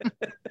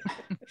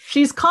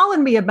 She's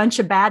calling me a bunch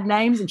of bad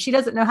names and she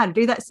doesn't know how to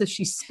do that. So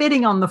she's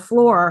spitting on the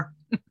floor.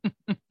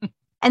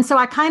 And so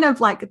I kind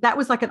of like, that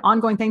was like an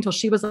ongoing thing till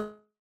she was,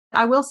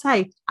 I will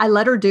say, I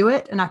let her do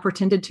it and I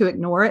pretended to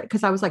ignore it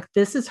because I was like,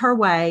 this is her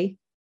way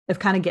of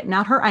kind of getting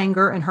out her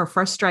anger and her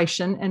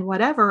frustration and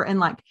whatever. And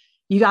like,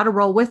 you got to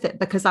roll with it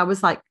because I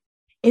was like,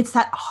 it's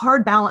that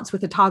hard balance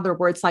with a toddler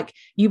where it's like,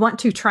 you want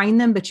to train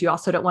them, but you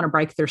also don't want to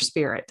break their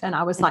spirit. And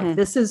I was like,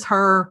 this is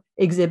her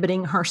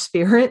exhibiting her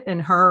spirit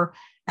and her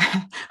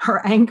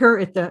anger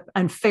at the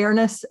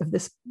unfairness of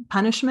this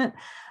punishment.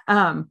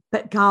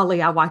 But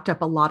golly, I wiped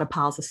up a lot of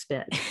piles of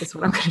spit is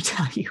what I'm going to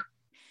tell you.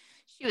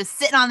 She was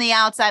sitting on the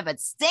outside, but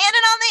standing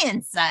on the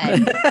inside.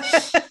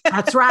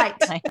 That's right.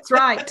 That's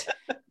right.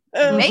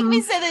 Make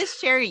me sit in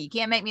this chair. You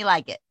can't make me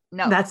like it.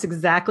 No, that's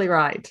exactly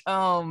right.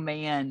 Oh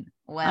man.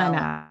 Well, I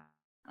know.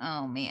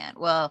 Oh man.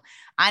 Well,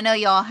 I know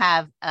y'all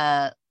have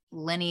a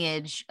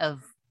lineage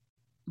of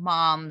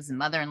moms and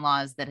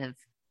mother-in-laws that have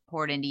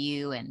poured into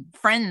you and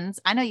friends.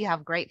 I know you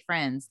have great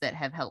friends that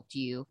have helped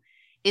you.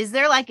 Is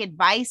there like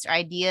advice or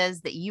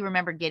ideas that you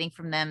remember getting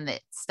from them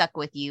that stuck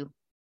with you?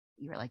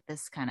 You were like,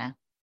 this kind of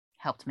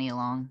helped me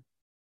along.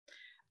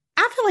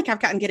 I feel like I've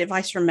gotten good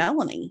advice from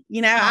Melanie.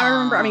 I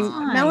remember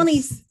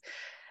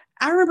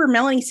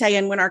Melanie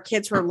saying when our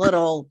kids were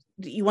little,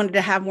 you wanted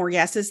to have more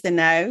yeses than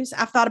nos.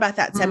 I've thought about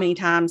that so many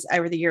times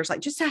over the years, like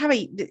just to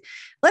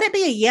let it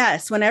be a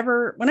yes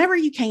whenever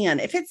you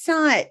can. If it's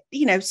not,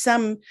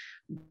 some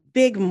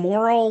big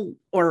moral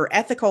or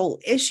ethical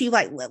issue,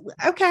 like,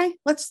 okay,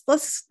 let's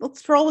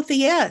roll with the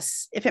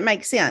yes, if it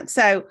makes sense.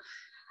 So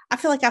I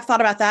feel like I've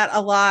thought about that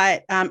a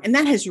lot. And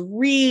that has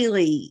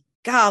really,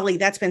 golly,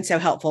 that's been so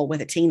helpful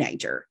with a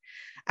teenager.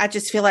 I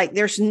just feel like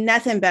there's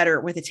nothing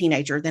better with a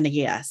teenager than a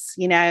yes,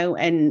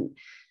 and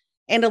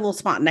a little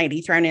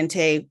spontaneity thrown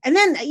into. And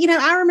then,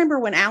 I remember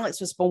when Alex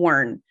was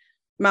born,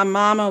 my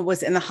mama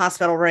was in the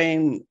hospital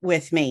room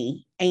with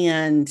me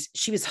and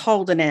she was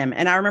holding him.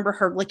 And I remember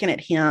her looking at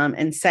him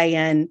and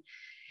saying,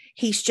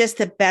 he's just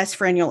the best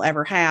friend you'll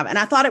ever have. And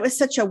I thought it was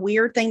such a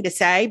weird thing to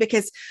say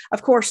because,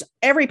 of course,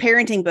 every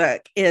parenting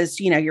book is,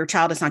 your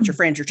child is not your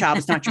friend. Your child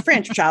is not your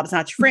friend. Your child is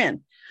not your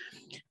friend.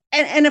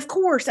 And of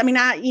course, I mean,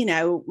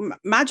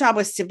 my job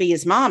was to be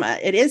his mama.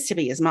 It is to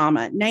be his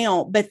mama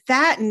now, but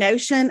that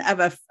notion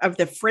of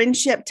the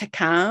friendship to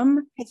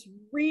come has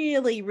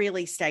really,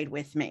 really stayed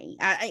with me.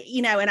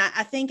 And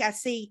I think I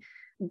see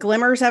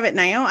glimmers of it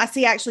now. I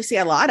actually see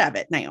a lot of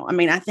it now. I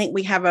mean, I think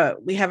we have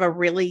a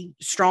really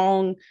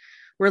strong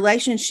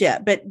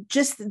relationship, but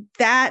just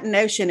that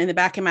notion in the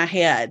back of my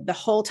head, the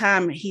whole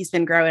time he's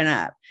been growing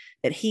up,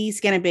 that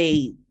he's going to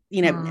be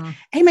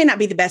he may not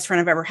be the best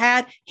friend I've ever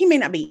had. He may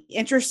not be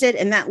interested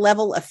in that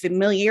level of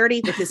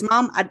familiarity with his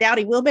mom. I doubt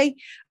he will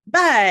be.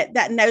 But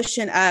that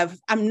notion of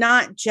I'm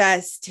not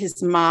just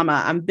his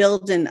mama, I'm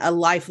building a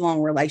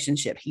lifelong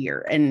relationship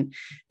here. And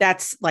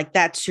that's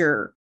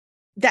your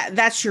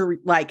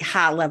like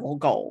high level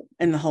goal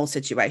in the whole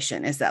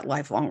situation, is that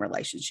lifelong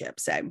relationship.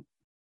 So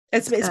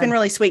it's been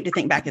really sweet to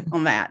think back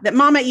on that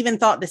mama even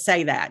thought to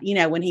say that,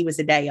 when he was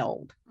a day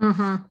old.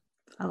 Mm-hmm.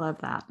 I love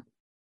that.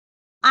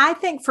 I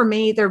think for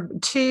me,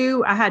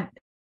 I had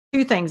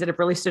two things that have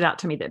really stood out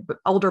to me that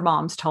older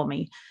moms told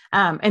me.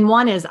 And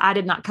one is I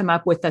did not come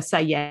up with a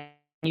say, yeah,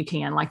 you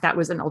can. Like that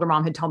was an older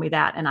mom had told me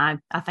that. And I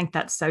think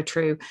that's so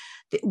true.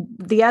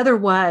 The other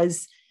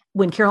was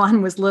when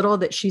Caroline was little,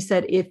 that she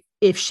said,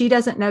 if she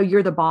doesn't know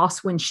you're the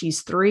boss when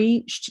she's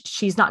 3,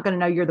 she's not going to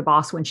know you're the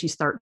boss when she's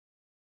 13.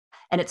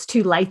 And it's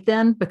too late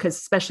then, because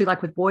especially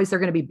like with boys, they're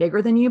going to be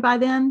bigger than you by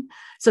then.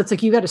 So it's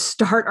like, you got to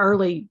start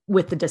early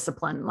with the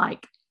discipline,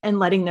 and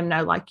letting them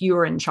know like you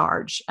are in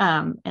charge,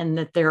 and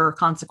that there are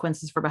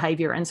consequences for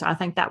behavior. And so I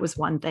think that was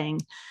one thing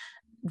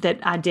that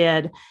I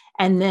did.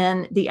 And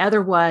then the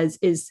other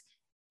is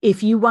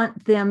if you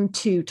want them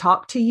to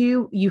talk to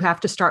you, you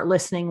have to start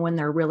listening when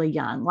they're really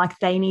young. Like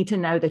they need to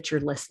know that you're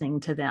listening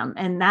to them.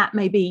 And that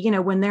may be,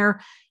 when they're,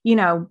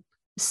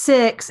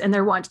 6 and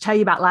they're wanting to tell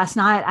you about last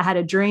night, I had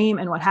a dream.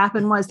 And what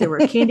happened was there were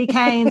candy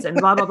canes and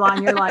blah, blah, blah.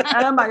 And you're like,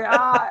 oh my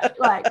God,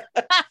 like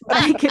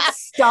make it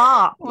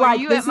stop. Were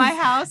you at my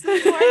house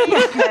this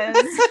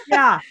morning?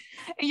 Yeah.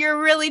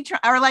 You're really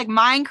or like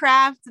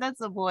Minecraft. That's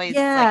the boys.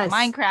 Yes.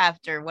 Like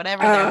Minecraft or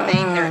whatever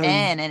thing they're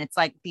in. And it's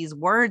like these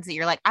words that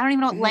you're like, I don't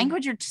even know what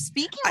language you're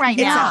speaking right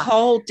now. It's a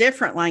whole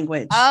different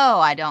language. Oh,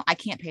 I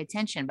can't pay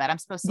attention, but I'm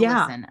supposed to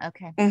listen.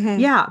 Okay. Mm-hmm.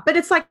 Yeah. But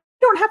it's like,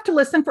 you don't have to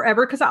listen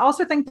forever. Cause I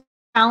also think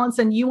balance,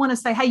 and you want to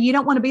say, hey, you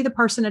don't want to be the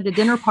person at a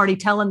dinner party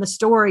telling the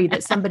story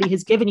that somebody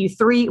has given you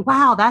 3.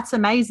 Wow, that's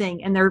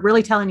amazing. And they're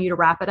really telling you to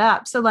wrap it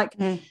up. So like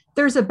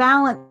there's a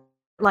balance,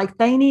 like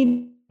they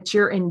need that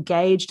you're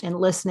engaged in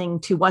listening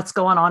to what's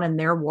going on in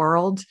their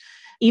world,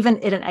 even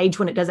at an age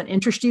when it doesn't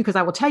interest you. Cause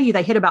I will tell you,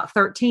 they hit about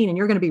 13 and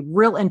you're going to be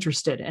real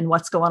interested in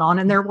what's going on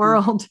in their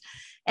world.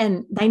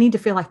 And they need to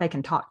feel like they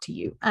can talk to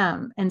you.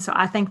 And so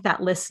I think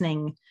that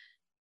listening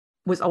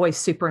was always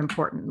super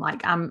important.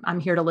 Like I'm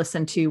here to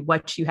listen to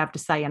what you have to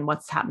say and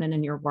what's happening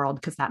in your world,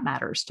 because that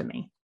matters to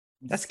me.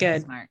 That's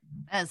good. Smart.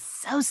 That's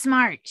so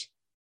smart.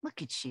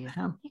 Look at you.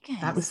 You guys.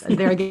 That was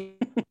there again.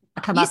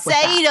 You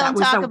say you don't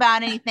talk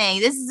about anything.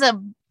 This is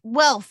a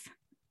wealth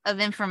of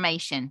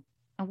information.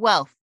 A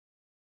wealth.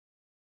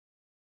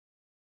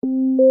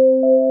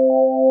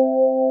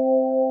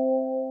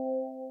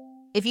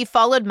 If you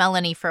followed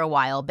Melanie for a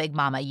while, Big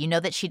Mama, you know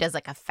that she does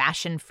like a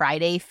Fashion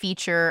Friday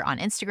feature on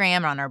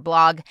Instagram or on her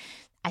blog.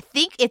 I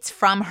think it's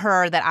from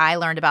her that I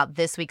learned about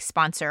this week's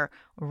sponsor,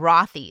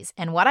 Rothy's.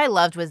 And what I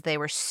loved was they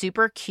were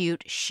super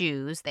cute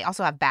shoes. They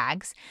also have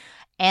bags,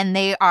 and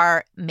they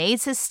are made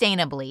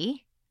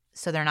sustainably.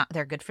 So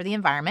they're good for the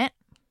environment,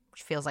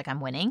 which feels like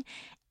I'm winning.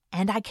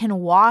 And I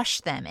can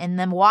wash them in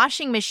the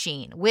washing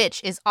machine,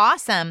 which is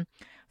awesome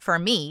for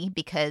me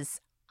because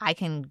I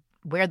can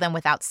wear them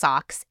without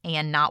socks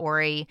and not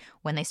worry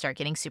when they start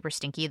getting super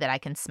stinky that I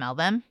can smell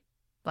them,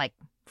 like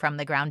from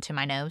the ground to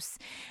my nose.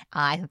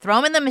 I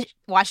throw them in the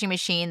washing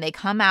machine. They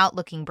come out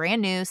looking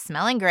brand new,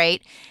 smelling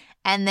great.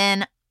 And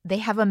then they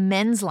have a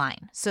men's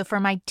line. So for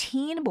my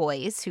teen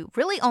boys who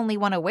really only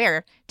want to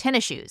wear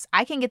tennis shoes,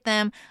 I can get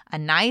them a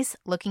nice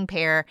looking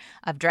pair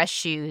of dress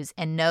shoes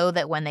and know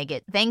that when they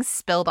get things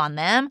spilled on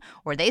them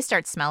or they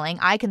start smelling,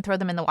 I can throw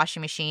them in the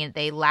washing machine.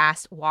 They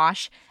last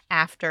wash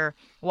after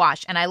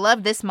wash. And I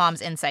love this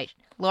mom's insight.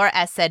 Laura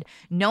S. said,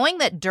 knowing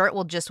that dirt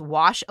will just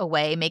wash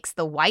away makes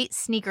the white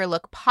sneaker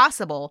look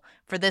possible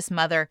for this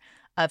mother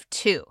of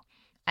 2.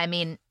 I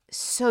mean,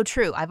 so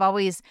true. I've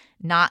always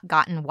not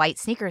gotten white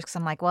sneakers because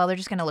I'm like, well, they're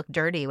just going to look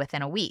dirty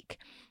within a week.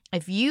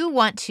 If you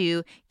want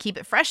to keep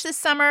it fresh this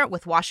summer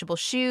with washable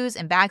shoes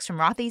and bags from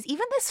Rothy's,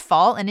 even this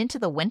fall and into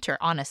the winter,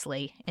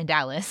 honestly, in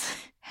Dallas,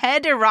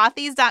 head to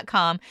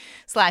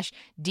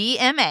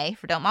rothys.com/DMA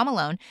for Don't Mom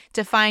Alone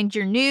to find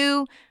your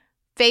new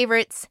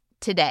favorites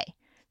today.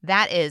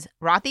 That is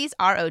Rothys,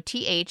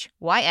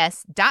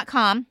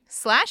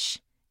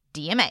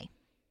 ROTHYS.com/DMA.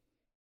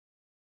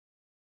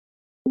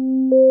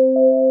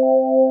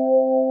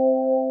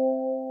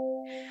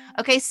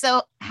 Okay,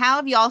 so how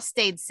have y'all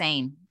stayed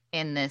sane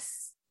in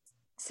this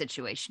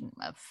situation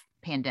of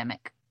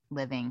pandemic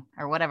living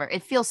or whatever?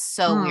 It feels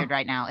so weird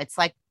right now. It's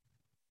like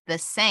the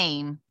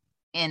same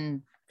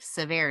in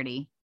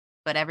severity,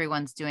 but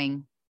everyone's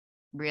doing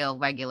real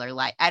regular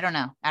life. I don't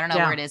know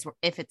where it is,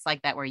 if it's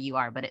like that where you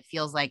are, but it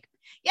feels like,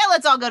 yeah,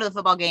 let's all go to the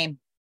football game.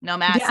 No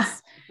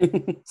masks. Yeah.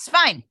 It's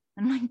fine.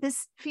 I'm like,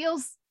 this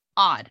feels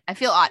odd. I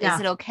feel odd. Yeah.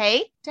 Is it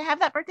okay to have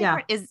that birthday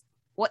party?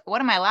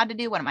 What am I allowed to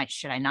do?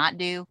 Should I not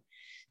do?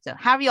 So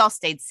how have you all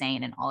stayed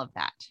sane in all of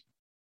that?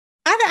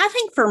 I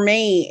think for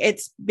me,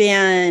 it's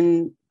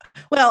been,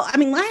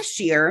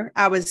 last year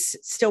I was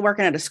still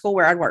working at a school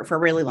where I'd worked for a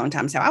really long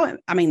time. So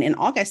in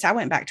August, I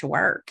went back to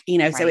work,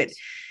 right. So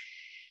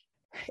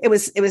it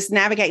was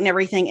navigating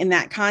everything in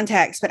that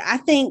context. But I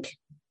think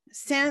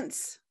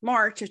since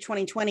March of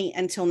 2020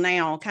 until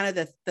now, kind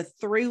of the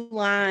through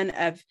line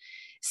of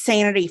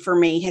sanity for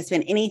me has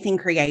been anything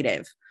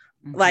creative.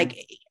 Mm-hmm. Like,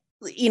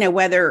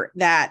 whether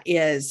that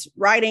is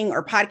writing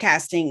or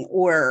podcasting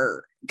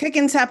or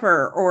cooking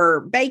supper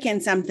or baking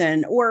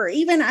something, or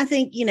even I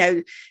think,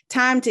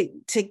 time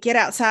to get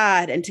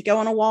outside and to go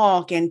on a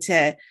walk and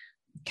to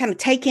kind of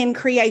take in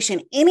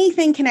creation.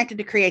 Anything connected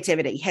to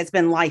creativity has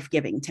been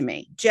life-giving to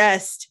me,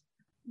 just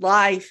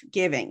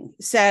life-giving.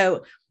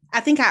 So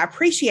I think I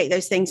appreciate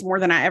those things more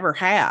than I ever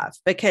have,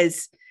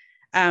 because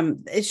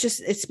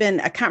it's been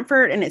a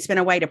comfort, and it's been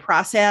a way to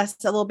process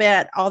a little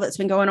bit all that's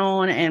been going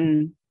on,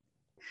 and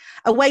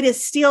a way to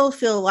still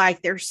feel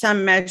like there's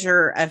some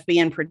measure of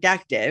being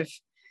productive,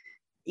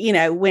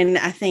 when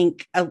I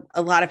think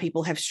a lot of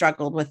people have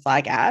struggled with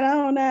like,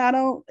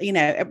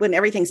 when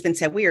everything's been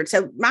so weird.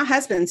 So my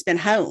husband's been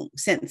home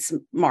since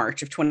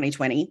March of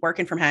 2020,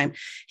 working from home.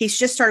 He's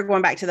just started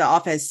going back to the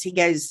office. He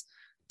goes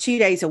 2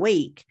 days a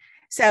week.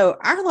 So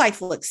our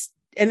life looks,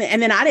 and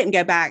then I didn't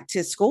go back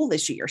to school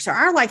this year. So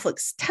our life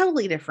looks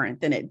totally different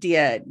than it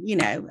did,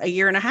 a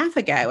year and a half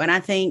ago. And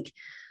I think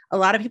a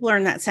lot of people are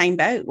in that same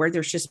boat, where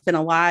there's just been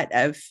a lot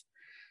of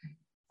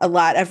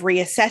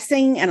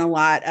reassessing, and a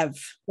lot of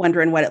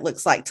wondering what it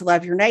looks like to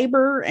love your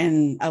neighbor,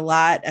 and a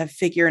lot of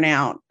figuring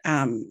out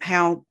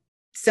how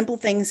simple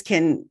things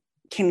can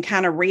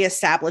kind of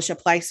reestablish a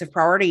place of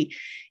priority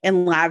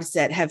in lives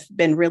that have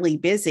been really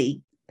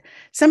busy.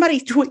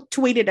 Somebody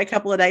tweeted a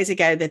couple of days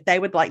ago that they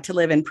would like to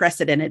live in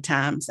precedented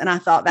times. And I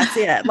thought, that's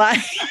it.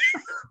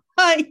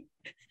 Like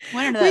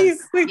one of those.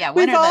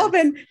 We've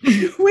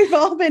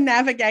all been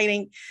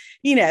navigating,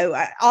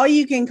 all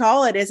you can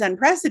call it is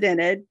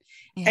unprecedented.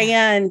 Yeah.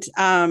 And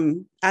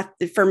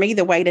for me,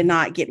 the way to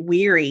not get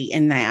weary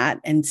in that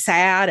and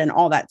sad and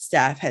all that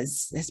stuff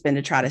has been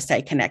to try to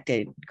stay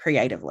connected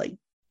creatively.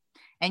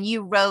 And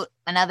you wrote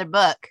another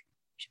book.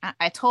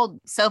 I told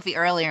Sophie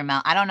earlier,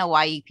 Mel, I don't know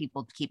why you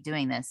people keep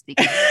doing this,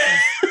 because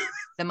this is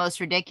the most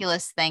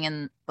ridiculous thing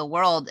in the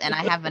world. And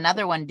I have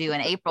another one due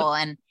in April.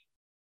 And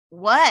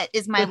what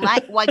is my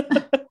life?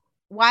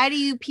 Why do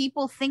you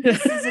people think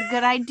this is a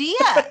good idea?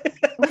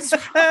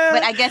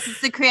 But I guess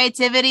it's the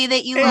creativity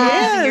that you love,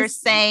 and you're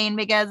sane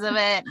because of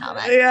it. And all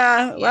that.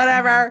 Yeah,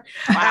 whatever.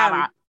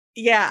 I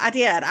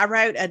did. I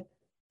wrote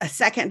a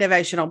second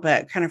devotional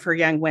book kind of for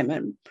young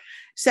women.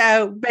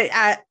 So, but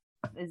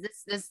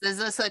does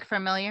this look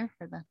familiar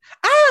for the?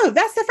 Oh,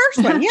 that's the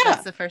first one. Yeah.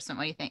 That's the first one.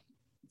 What do you think?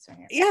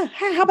 Right, yeah.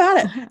 How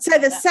about it? So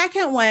the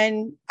second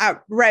one I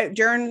wrote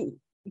during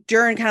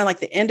kind of like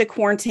the end of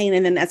quarantine.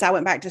 And then as I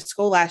went back to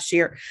school last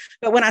year,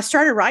 but when I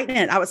started writing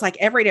it, I was like,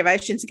 every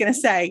devotion's going to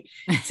say,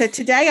 so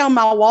today on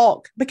my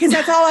walk, because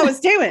that's all I was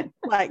doing.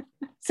 Like,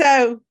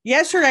 so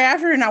yesterday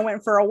afternoon, I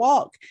went for a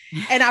walk,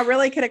 and I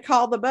really could have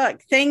called the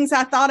book Things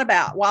I Thought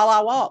About While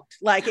I Walked.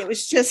 Like, it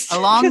was just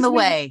along the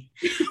way.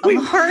 We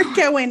weren't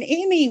going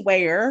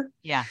anywhere.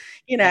 Yeah.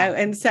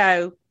 And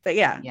so, but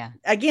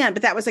again,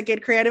 but that was a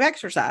good creative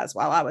exercise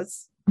while I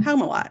was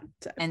home a lot.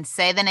 So. And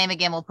say the name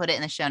again. We'll put it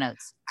in the show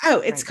notes. Oh,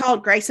 it's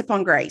called Grace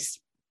Upon Grace.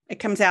 It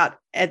comes out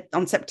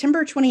on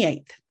September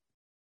 28th.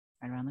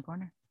 Right around the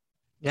corner.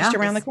 Just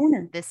around the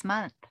corner. This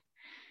month.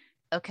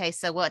 Okay.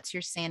 So what's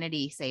your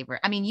sanity saver?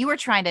 I mean, you were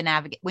trying to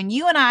navigate when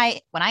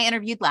I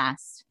interviewed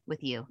last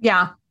with you.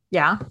 Yeah.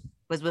 Yeah.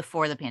 Was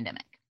before the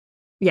pandemic.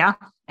 Yeah.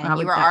 And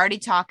you were already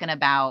talking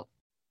about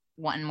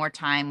wanting more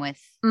time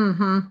with,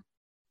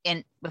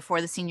 and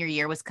before the senior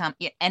year was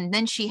and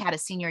then she had a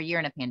senior year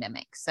in a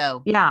pandemic.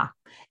 So yeah,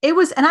 it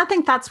was. And I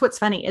think that's what's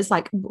funny is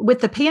like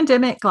with the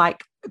pandemic,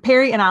 like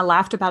Perry and I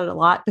laughed about it a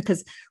lot,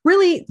 because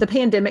really the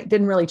pandemic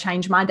didn't really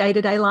change my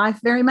day-to-day life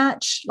very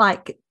much.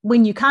 Like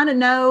when you kind of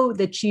know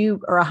that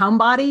you are a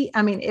homebody,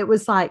 I mean, it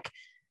was like,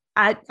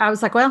 I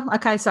was like, well,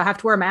 okay, so I have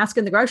to wear a mask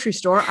in the grocery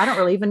store. I don't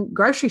really even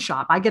grocery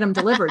shop. I get them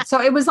delivered.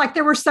 So it was like,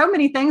 there were so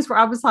many things where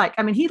I was like,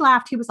 I mean, he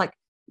laughed. He was like,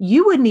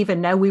 you wouldn't even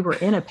know we were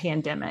in a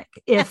pandemic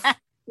if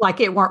like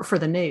it weren't for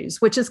the news,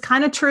 which is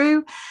kind of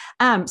true.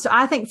 So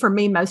I think for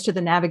me, most of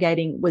the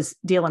navigating was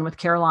dealing with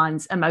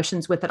Caroline's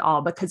emotions with it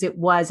all, because it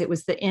was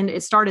the end.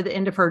 It started the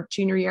end of her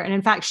junior year. And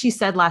in fact, she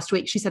said last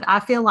week, she said, I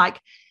feel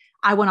like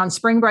I went on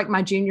spring break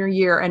my junior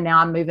year, and now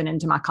I'm moving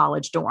into my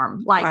college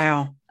dorm. Like,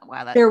 wow,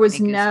 there was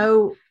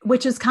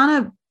which is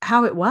kind of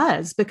how it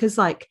was, because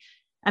like,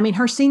 I mean,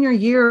 her senior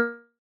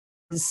year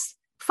was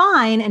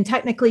fine. And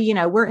technically,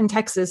 we're in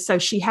Texas, so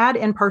she had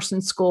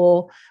in-person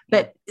school,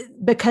 but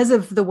because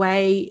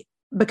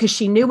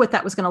she knew what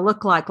that was going to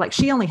look like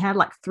she only had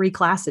like 3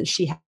 classes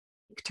she had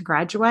to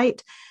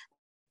graduate.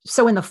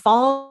 So in the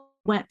fall,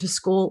 went to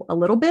school a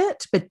little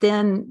bit, but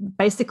then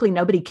basically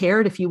nobody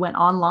cared if you went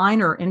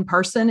online or in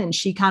person. And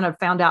she kind of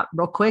found out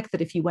real quick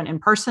that if you went in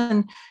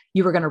person,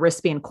 you were going to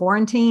risk being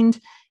quarantined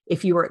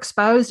if you were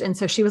exposed. And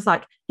so she was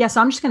like, yeah, so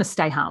I'm just going to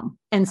stay home.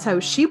 And so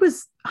she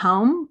was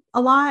home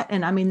a lot.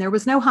 And I mean, there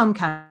was no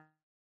homecoming,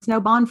 no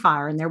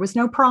bonfire, and there was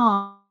no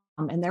prom,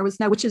 and there was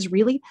which is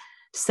really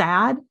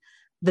sad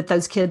that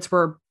those kids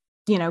were,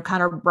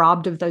 kind of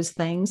robbed of those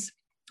things.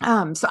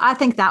 So I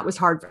think that was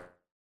hard.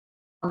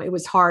 It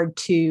was hard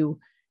to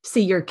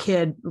see your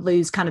kid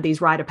lose kind of these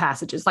rite of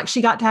passages. Like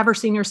she got to have her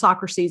senior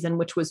soccer season,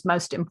 which was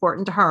most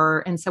important to her.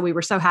 And so we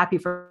were so happy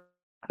for her,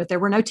 but there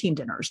were no team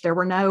dinners. There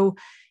were no,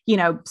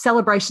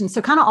 celebrations.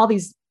 So kind of all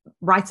these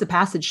rites of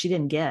passage she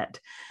didn't get.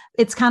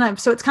 It's kind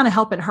of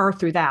helping her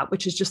through that,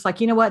 which is just like,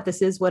 you know what,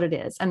 this is what it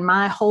is. And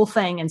my whole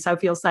thing, and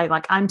Sophie will say,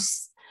 like, I'm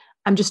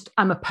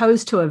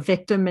opposed to a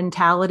victim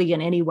mentality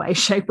in any way,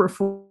 shape, or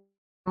form.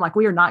 I'm like,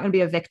 we are not going to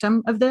be a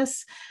victim of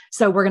this.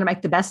 So we're going to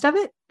make the best of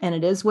it. And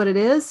it is what it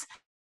is.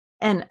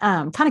 And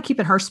kind of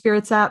keeping her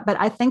spirits up. But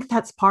I think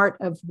that's part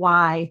of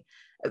why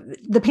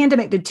the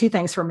pandemic did two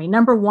things for me.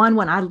 Number one,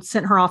 when I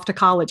sent her off to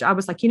college, I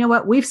was like, you know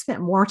what? We've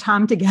spent more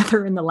time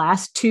together in the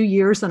last 2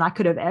 years than I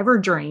could have ever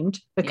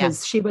dreamed,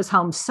 because she was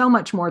home so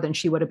much more than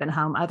she would have been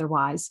home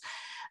otherwise.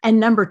 And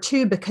number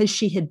two, because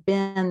she had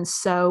been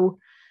so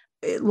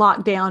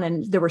locked down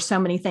and there were so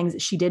many things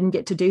that she didn't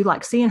get to do,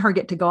 like seeing her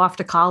get to go off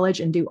to college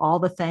and do all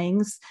the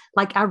things.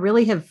 Like I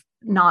really have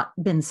not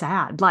been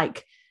sad.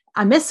 Like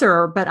I miss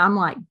her, but I'm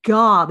like,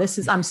 God,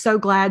 I'm so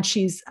glad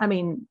she's,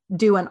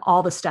 doing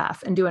all the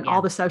stuff and doing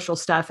all the social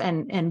stuff.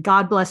 And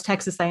God bless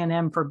Texas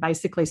A&M for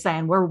basically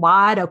saying, we're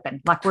wide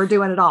open. Like we're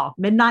doing it all.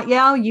 Midnight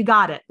yell, you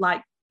got it.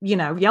 Like,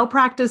 yell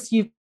practice,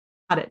 you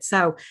got it.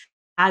 So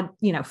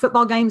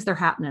football games, they're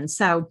happening.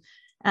 So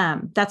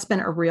that's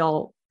been a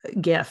real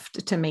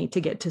gift to me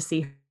to get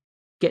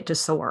to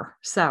soar.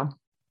 So.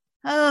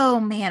 Oh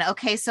man.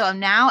 Okay. So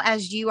now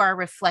as you are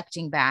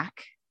reflecting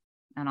back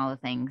on all the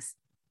things,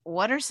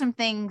 what are some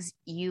things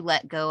you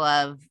let go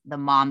of the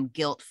mom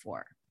guilt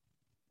for?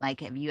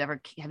 Like, have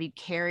you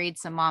carried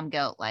some mom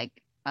guilt? Like,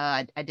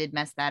 I did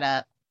mess that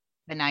up,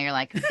 but now you're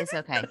like, it's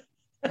okay.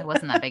 It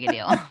wasn't that big a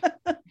deal.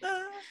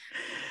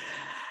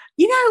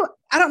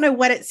 I don't know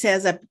what it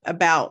says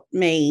about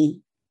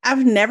me.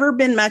 I've never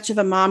been much of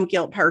a mom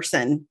guilt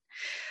person.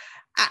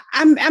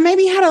 I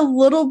maybe had a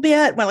little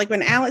bit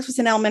when Alex was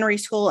in elementary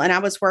school and I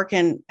was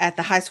working at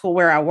the high school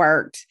where I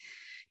worked.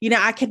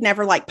 I could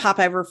never like pop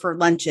over for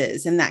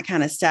lunches and that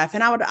kind of stuff.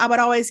 And I would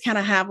always kind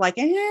of have like,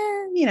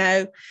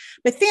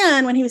 but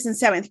then when he was in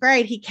 7th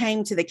grade, he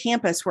came to the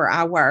campus where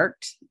I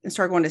worked and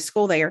started going to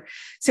school there.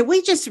 So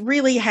we just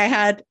really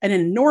had an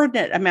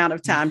inordinate amount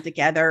of time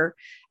together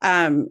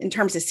in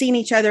terms of seeing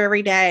each other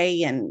every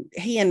day. And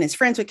he and his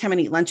friends would come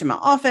and eat lunch in my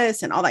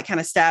office and all that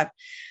kind of stuff.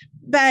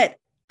 But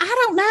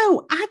I don't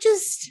know.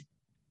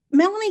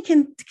 Melanie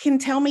can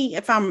tell me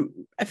if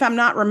I'm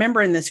not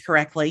remembering this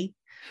correctly.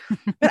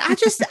 But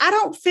I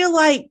don't feel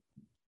like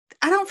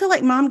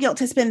mom guilt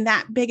has been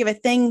that big of a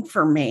thing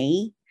for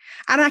me.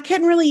 And I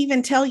couldn't really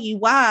even tell you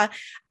why.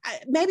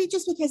 Maybe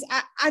just because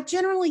I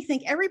generally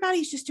think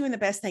everybody's just doing the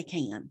best they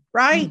can.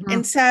 Right. Mm-hmm.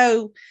 And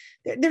so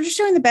they're just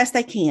doing the best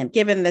they can,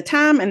 given the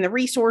time and the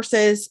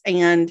resources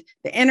and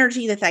the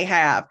energy that they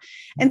have.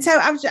 And so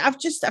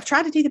I've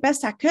tried to do the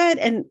best I could.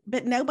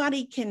 But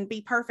nobody can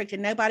be perfect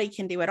and nobody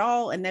can do it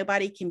all. And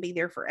nobody can be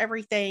there for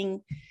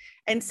everything.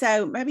 And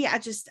so maybe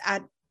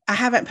I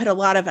haven't put a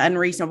lot of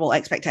unreasonable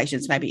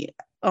expectations maybe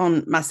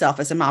on myself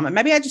as a mom. And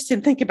maybe I just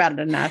didn't think about it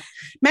enough.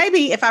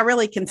 Maybe if I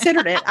really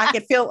considered it, I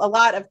could feel a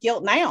lot of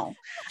guilt now.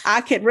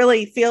 I could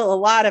really feel a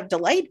lot of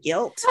delayed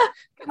guilt.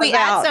 We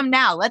add some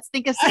now. Let's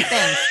think of some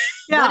things.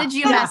 What did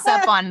you mess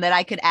up on that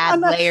I could add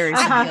layers?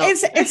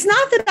 It's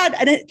not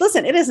that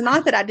listen, it is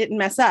not that I didn't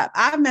mess up.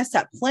 I've messed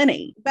up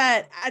plenty,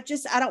 but I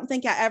don't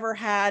think I ever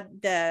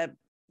had the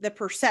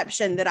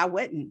perception that I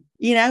wouldn't,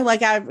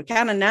 like I've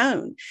kind of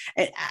known.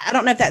 I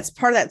don't know if that's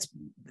part of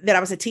that I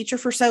was a teacher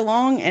for so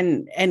long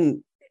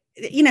and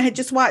had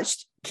just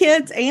watched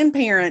kids and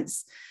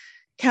parents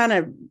kind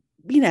of,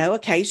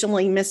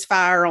 occasionally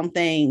misfire on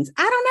things.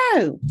 I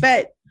don't know,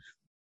 but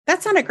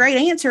that's not a great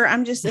answer.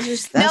 No,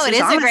 it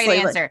is a great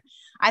answer.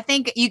 I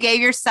think you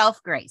gave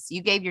yourself grace.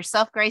 You gave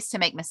yourself grace to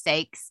make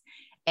mistakes.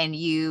 And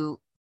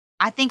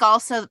I think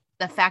also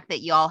the fact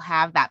that y'all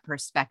have that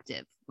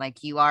perspective,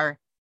 like you are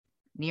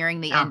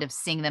nearing the end of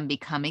seeing them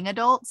becoming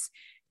adults,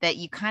 that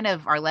you kind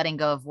of are letting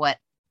go of what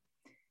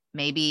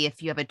maybe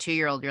if you have a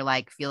 2-year-old, you're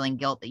like feeling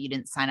guilt that you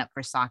didn't sign up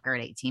for soccer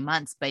at 18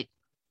 months, but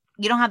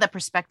you don't have the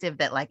perspective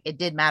that like it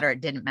did matter.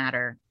 It didn't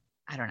matter.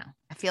 I don't know.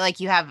 I feel like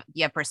you have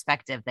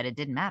perspective that it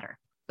didn't matter.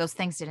 Those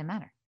things didn't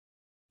matter.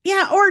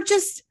 Yeah. Or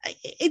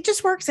it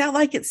just works out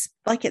like it's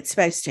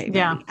supposed to. Maybe.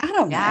 Yeah. I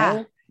don't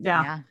know.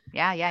 Yeah.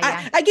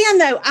 Again,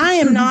 though, I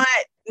am not,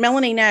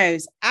 Melanie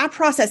knows I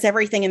process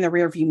everything in the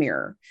rearview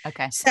mirror.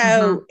 Okay.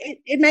 So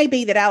it may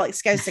be that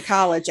Alex goes to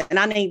college and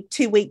I need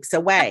 2 weeks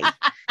away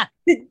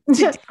to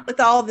deal with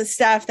all the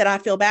stuff that I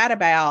feel bad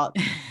about.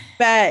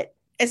 But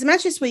as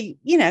much as I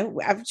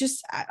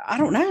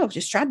don't know,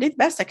 just tried to do the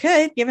best I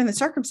could given the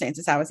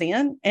circumstances I was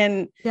in.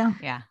 And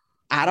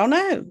I don't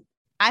know.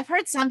 I've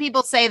heard some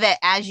people say that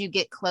as you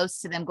get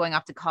close to them going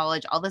off to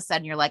college, all of a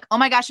sudden you're like, oh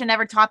my gosh, I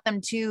never taught them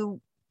to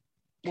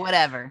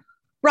whatever.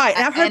 Right.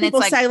 And I've heard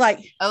people say like,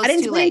 we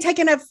didn't take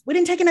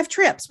enough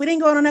trips. We didn't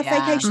go on enough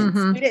vacations.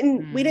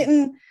 Mm-hmm.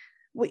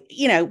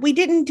 We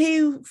didn't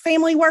do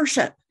family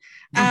worship,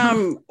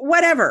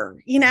 whatever,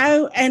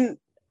 and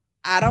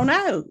I don't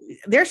know.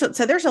 There's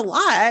a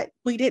lot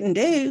we didn't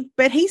do,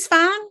 but he's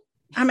fine.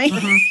 I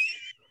mean,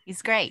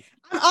 he's great.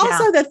 I'm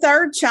also the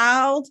third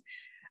child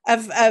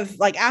of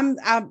like,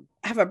 I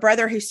have a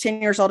brother who's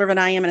 10 years older than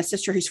I am and a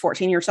sister who's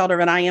 14 years older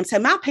than I am. So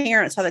my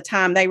parents, by the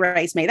time they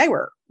raised me, they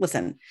were,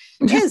 listen,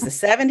 it was the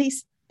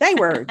 70s. They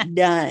were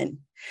done.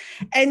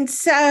 And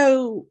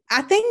so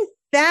I think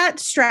that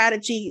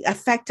strategy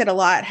affected a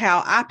lot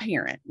how I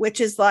parent, which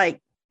is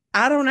like,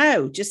 I don't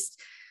know, just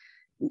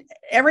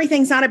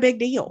everything's not a big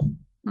deal.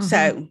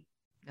 So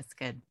that's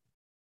good.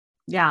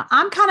 Yeah.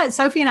 I'm kind of,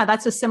 Sophie and I,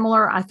 that's a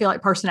similar, I feel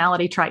like,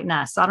 personality trait in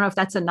us. So I don't know if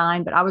that's a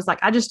 9, but I was like,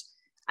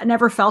 I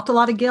never felt a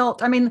lot of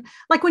guilt. I mean,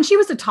 like when she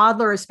was a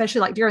toddler,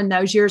 especially like during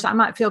those years, I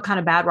might feel kind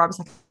of bad where I was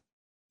like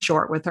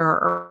short with her,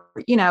 or,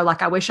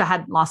 like I wish I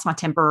hadn't lost my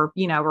temper,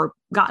 or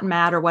gotten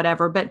mad or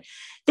whatever. But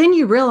then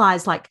you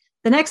realize like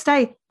the next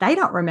day they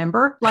don't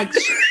remember, like,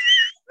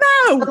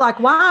 no, like,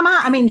 why am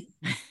I mean,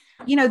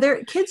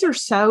 their kids are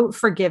so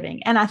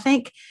forgiving. And I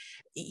think,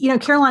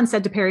 Caroline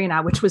said to Perry and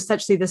I, which was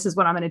such, this is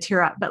what I'm going to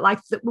tear up, but like,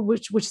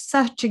 which was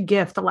such a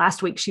gift the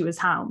last week she was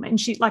home.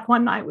 And she, like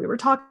one night we were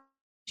talking,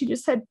 she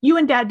just said, you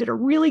and Dad did a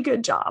really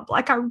good job.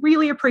 Like, I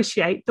really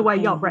appreciate the way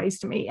y'all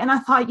raised me. And I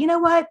thought, you know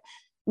what?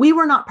 We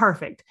were not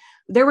perfect.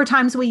 There were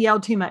times we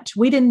yelled too much.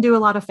 We didn't do a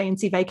lot of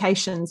fancy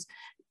vacations.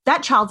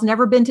 That child's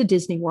never been to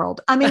Disney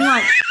World. I mean,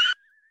 like,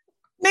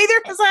 neither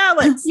has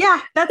Alex.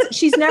 Yeah,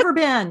 she's never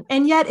been.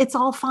 And yet it's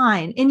all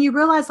fine. And you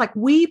realize like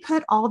we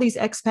put all these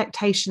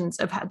expectations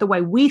of the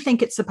way we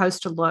think it's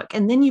supposed to look.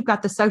 And then you've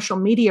got the social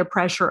media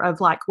pressure of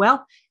like,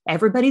 well,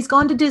 everybody's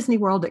gone to Disney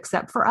World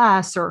except for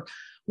us or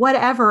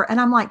whatever.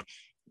 And I'm like,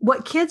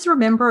 what kids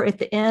remember at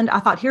the end, I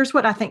thought, here's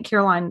what I think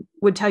Caroline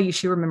would tell you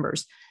she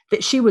remembers,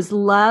 that she was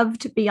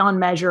loved beyond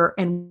measure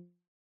and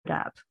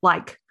up.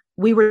 Like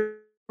we were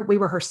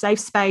her safe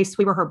space.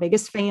 We were her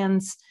biggest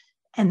fans.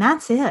 And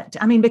that's it.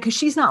 I mean, because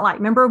she's not like,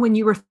 remember when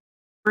you were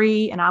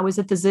 3 and I was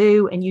at the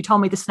zoo and you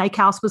told me the snake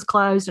house was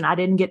closed and I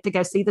didn't get to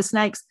go see the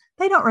snakes?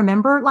 They don't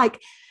remember.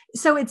 Like,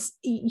 so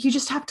you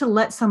just have to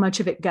let so much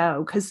of it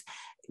go. Because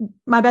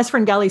my best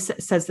friend Gully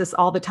says this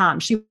all the time.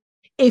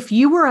 If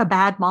you were a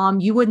bad mom,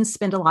 you wouldn't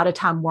spend a lot of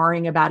time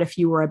worrying about if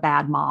you were a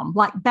bad mom.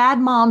 Like bad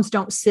moms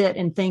don't sit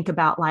and think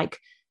about like,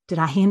 did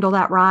I handle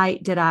that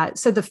right?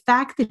 So the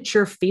fact that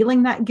you're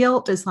feeling that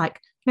guilt is like,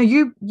 no,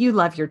 you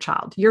love your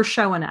child. You're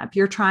showing up.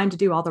 You're trying to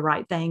do all the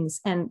right things.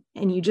 And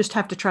you just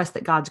have to trust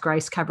that God's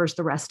grace covers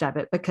the rest of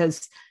it,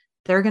 because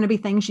there are going to be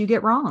things you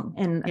get wrong.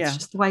 And it's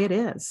just the way it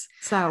is.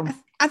 So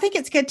I think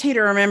it's good too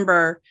to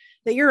remember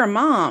that you're a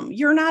mom.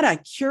 You're not a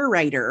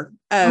curator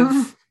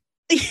of,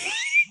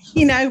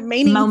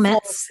 meaningful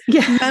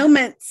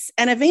moments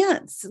and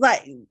events.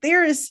 Like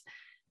there is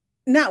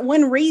not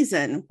one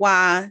reason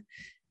why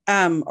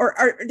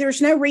or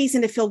there's no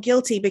reason to feel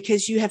guilty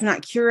because you have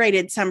not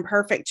curated some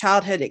perfect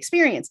childhood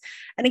experience.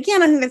 And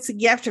again, I think that's a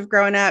gift of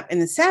growing up in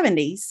the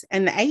 70s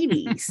and the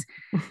 80s.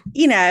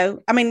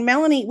 I mean,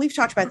 Melanie, we've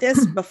talked about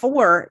this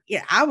before.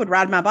 Yeah, I would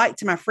ride my bike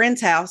to my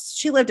friend's house.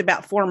 She lived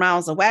about 4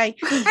 miles away.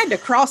 I had to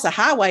cross a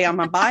highway on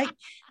my bike.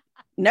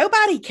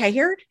 Nobody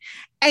cared.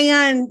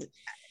 And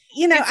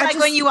it's like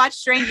when you watch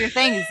Stranger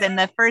Things in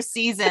the first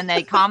season,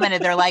 they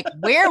commented, they're like,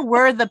 where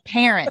were the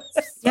parents?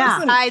 Yeah.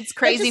 Besides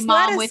crazy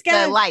mom with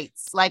the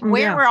lights. Like,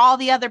 where were all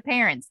the other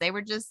parents? They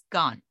were just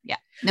gone. Yeah.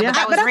 No, but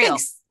that was real.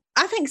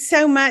 I think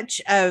so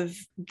much of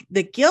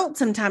the guilt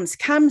sometimes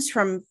comes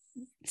from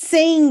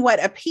seeing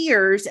what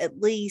appears, at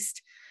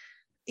least,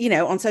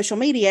 on social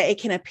media.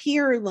 It can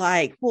appear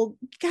like, well,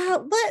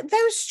 God,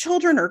 those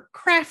children are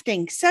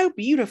crafting so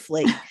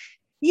beautifully.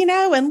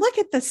 And look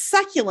at the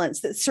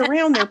succulents that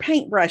surround their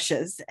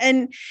paintbrushes.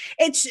 And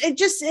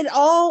it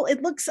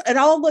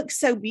all looks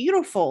so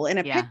beautiful in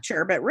a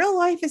picture, but real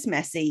life is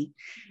messy.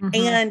 Mm-hmm.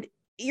 And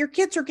your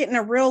kids are getting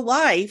a real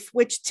life,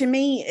 which to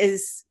me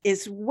is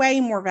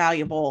way more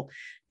valuable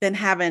than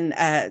having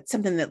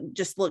something that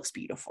just looks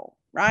beautiful.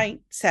 Right.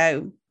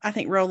 So I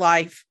think real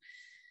life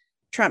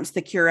trumps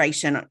the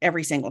curation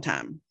every single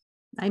time.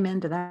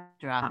 Amen to that.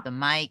 Drop the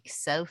mic,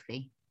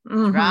 Sophie.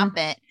 Mm-hmm. Drop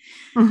it.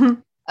 Mm-hmm.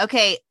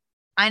 Okay.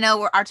 I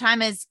know our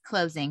time is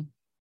closing,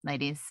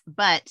 ladies,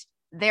 but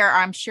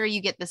I'm sure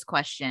you get this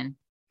question.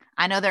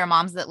 I know there are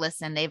moms that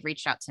listen. They've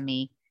reached out to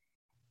me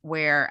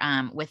where,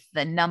 with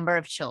the number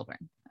of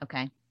children.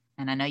 Okay.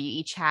 And I know you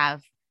each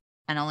have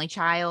an only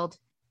child,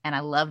 and I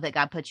love that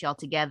God put you all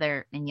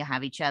together and you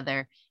have each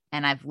other.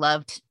 And I've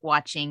loved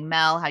watching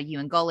Mel, how you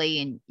and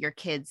Gully and your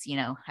kids,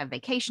 have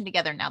vacation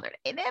together. Now they're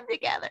in them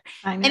together.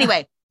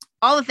 Anyway,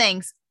 all the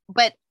things,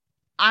 but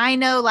I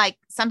know like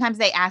sometimes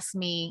they ask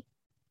me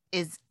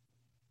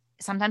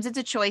sometimes it's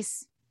a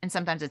choice and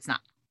sometimes it's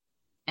not.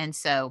 And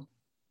so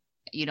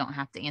you don't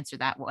have to answer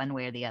that one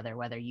way or the other,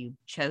 whether you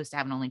chose to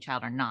have an only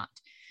child or not,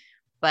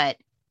 but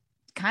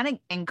kind of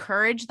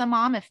encourage the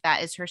mom, if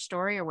that is her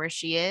story or where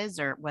she is,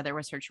 or whether it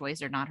was her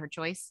choice or not her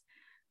choice,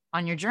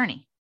 on your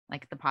journey,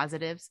 like the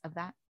positives of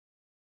that.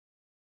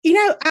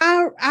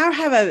 I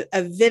have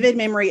a vivid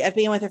memory of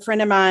being with a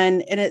friend of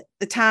mine. And at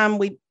the time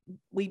we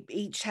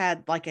each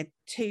had like a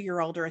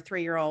 2-year-old or a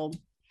 3-year-old.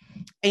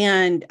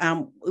 And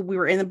we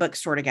were in the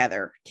bookstore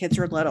together. Kids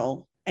were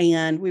little.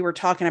 And we were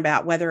talking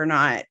about whether or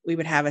not we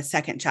would have a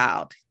second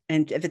child.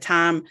 And at the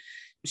time,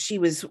 she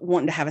was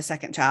wanting to have a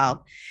second child.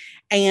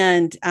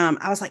 And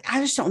I was like,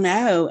 I just don't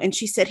know. And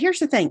she said, here's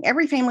the thing.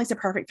 Every family's a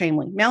perfect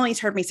family. Melanie's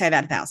heard me say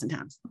that 1,000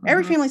 times.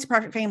 Every family's a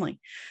perfect family.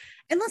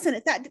 And listen,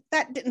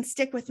 that didn't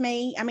stick with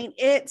me. I mean,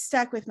 it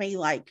stuck with me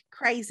like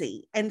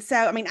crazy. And so,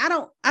 I mean,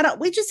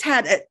 we just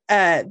had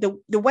the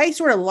way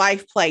sort of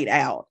life played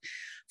out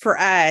for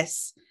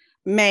us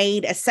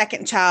made a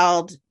second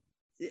child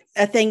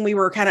a thing we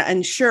were kind of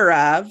unsure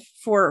of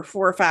for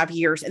 4 or 5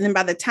 years. And then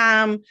by the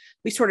time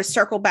we sort of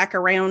circled back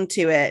around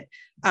to it,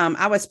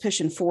 I was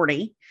pushing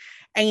 40.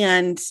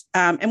 And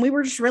we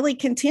were just really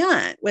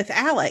content with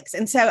Alex.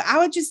 And so I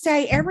would just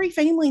say every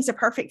family is a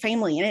perfect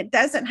family, and it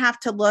doesn't have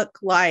to look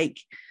like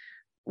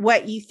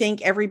what you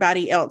think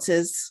everybody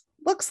else's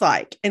looks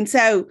like. And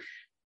so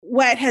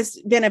what has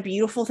been a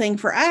beautiful thing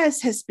for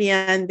us has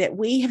been that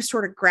we have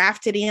sort of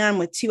grafted in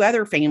with 2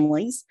 other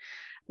families.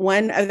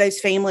 One of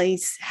those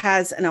families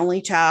has an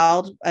only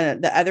child.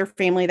 The other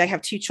family, they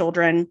have 2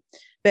 children,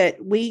 but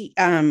we,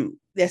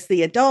 as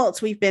the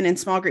adults, we've been in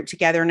small group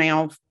together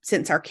now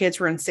since our kids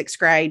were in 6th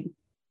grade.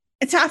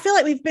 And so I feel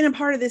like we've been a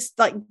part of this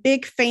like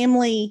big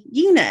family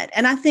unit.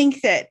 And I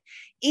think that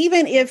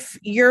even if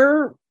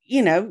your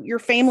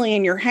family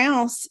in your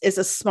house is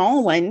a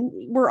small one,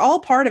 we're all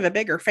part of a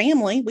bigger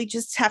family. We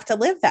just have to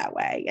live that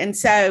way. And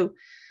so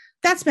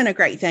that's been a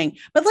great thing.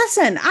 But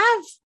listen,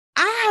 I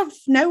have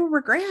no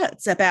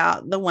regrets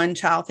about the one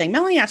child thing.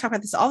 Melanie and I talk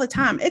about this all the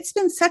time. It's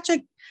been such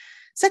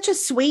a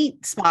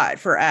sweet spot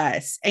for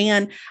us.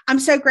 And I'm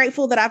so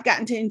grateful that I've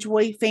gotten to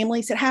enjoy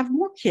families that have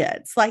more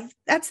kids. Like,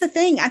 that's the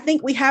thing. I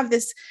think we have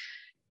this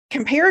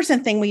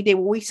comparison thing we do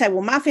where we say,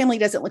 well, my family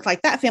doesn't look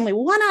like that family.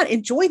 Well, why not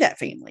enjoy that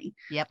family?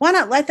 Yep. Why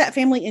not let that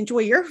family enjoy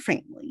your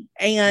family?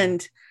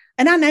 And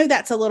I know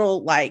that's a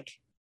little like,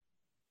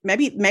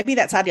 maybe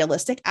that's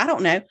idealistic. I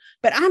don't know,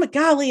 but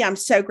I'm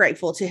so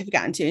grateful to have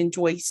gotten to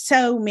enjoy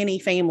so many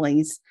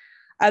families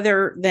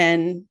other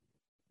than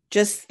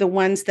just the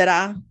ones that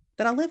I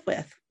live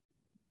with.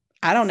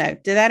 I don't know.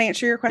 Did that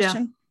answer your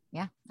question?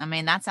 Yeah. I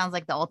mean, that sounds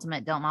like the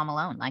ultimate don't mom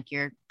alone. Like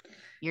you're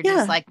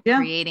just like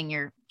creating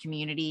your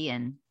community.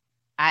 And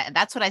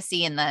that's what I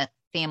see in the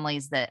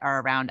families that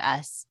are around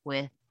us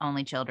with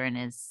only children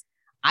is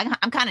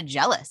I'm kind of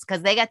jealous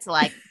because they get to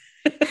like,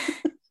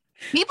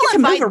 people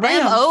invite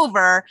them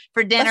over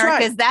for dinner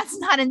because that's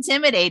not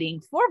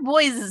intimidating. 4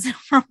 boys is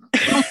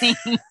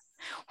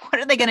what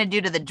are they going to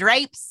do to the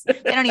drapes?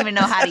 They don't even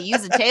know how to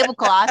use a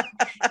tablecloth.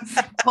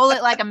 Pull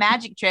it like a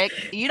magic trick.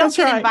 You don't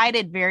get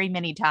invited very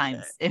many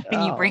times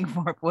when you bring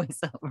 4 boys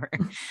over.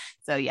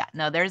 So yeah,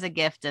 no, there's a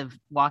gift of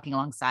walking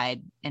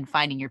alongside and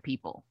finding your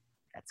people.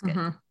 That's good.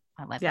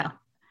 I love that.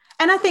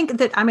 And I think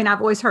that, I mean,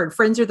 I've always heard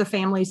friends are the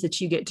families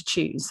that you get to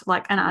choose.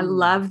 Like, and I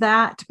love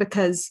that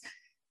because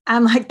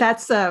I'm like,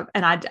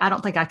 and I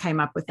don't think I came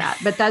up with that,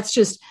 but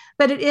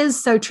but it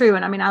is so true.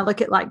 And I mean, I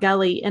look at like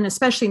Gully, and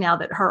especially now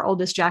that her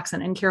oldest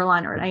Jackson and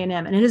Caroline are at A&M,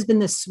 and it has been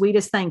the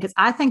sweetest thing because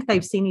I think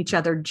they've seen each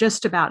other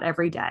just about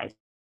every day.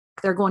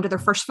 They're going to their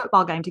first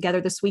football game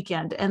together this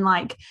weekend. And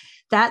like,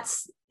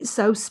 that's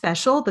so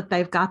special that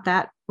they've got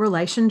that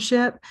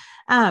relationship.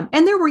 And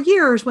there were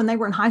years when they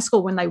were in high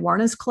school when they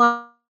weren't as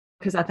close,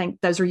 because I think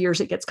those are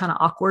years it gets kind of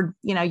awkward.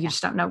 You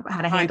just don't know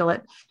how to handle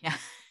it. Yeah.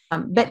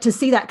 But to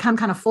see that come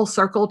kind of full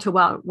circle to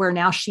where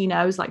now she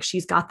knows, like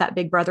she's got that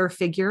big brother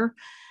figure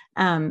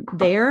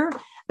there.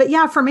 But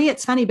yeah, for me,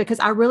 it's funny because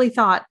I really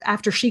thought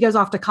after she goes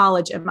off to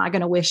college, am I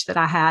going to wish that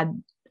I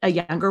had a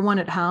younger one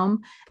at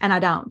home? And I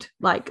don't,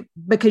 like,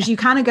 because you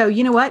kind of go,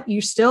 you know what,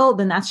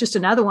 then that's just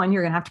another one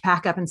you're going to have to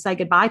pack up and say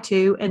goodbye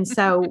to. And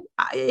so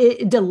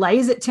it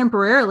delays it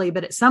temporarily,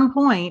 but at some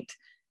point,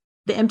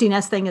 the empty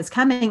nest thing is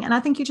coming. And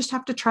I think you just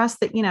have to trust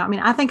that, I mean,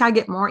 I think I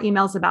get more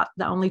emails about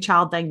the only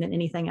child thing than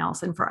anything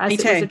else. And for us,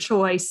 it was a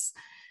choice.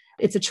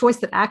 It's a choice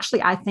that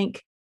actually, I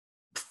think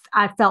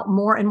I felt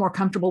more and more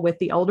comfortable with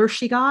the older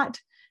she got,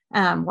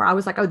 where I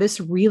was like, oh, this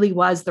really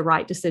was the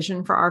right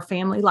decision for our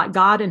family. Like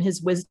God in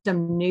his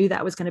wisdom knew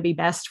that was going to be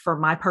best for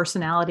my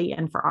personality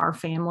and for our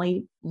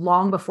family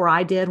long before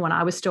I did, when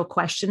I was still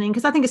questioning.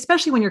 Because I think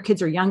especially when your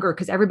kids are younger,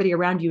 because everybody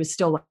around you is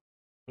still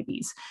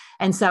babies.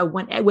 And so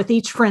with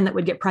each friend that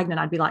would get pregnant,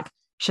 I'd be like,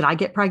 should I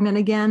get pregnant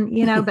again?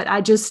 But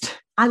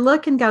I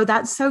look and go,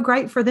 that's so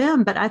great for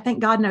them. But I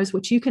think God knows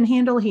what you can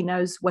handle. He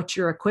knows what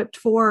you're equipped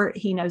for.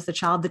 He knows the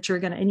child that you're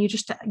going to, and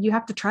you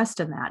have to trust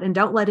in that, and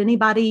don't let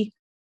anybody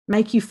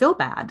make you feel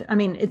bad. I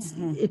mean,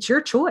 it's your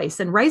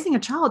choice, and raising a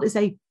child is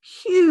a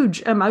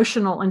huge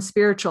emotional and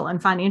spiritual and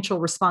financial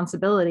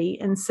responsibility.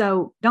 And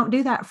so don't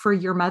do that for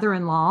your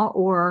mother-in-law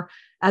or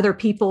other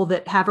people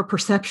that have a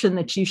perception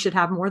that you should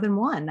have more than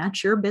one.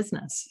 That's your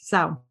business.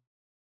 So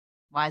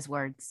wise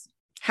words.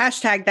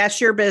 Hashtag that's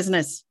your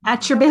business.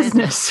 That's your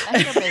business.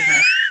 That's your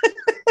business.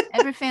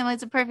 Every family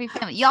is a perfect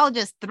family. Y'all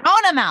just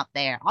throwing them out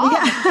there.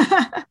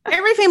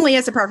 Every family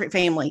is a perfect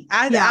family.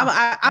 I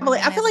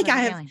feel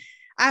like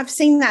I've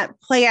seen that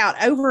play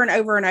out over and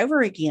over and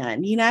over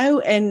again,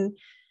 and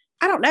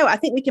I don't know. I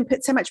think we can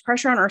put so much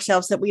pressure on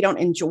ourselves that we don't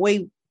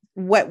enjoy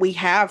what we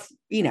have,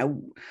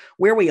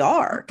 where we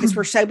are, because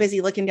we're so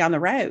busy looking down the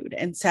road.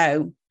 And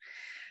so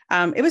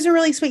it was a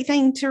really sweet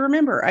thing to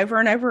remember over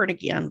and over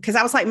again. Because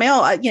I was like,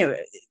 Mel,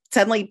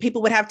 suddenly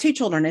people would have 2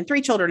 children and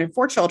 3 children and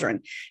 4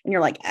 children. And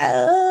you're like,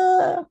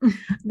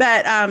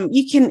 but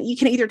you can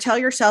either tell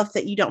yourself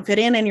that you don't fit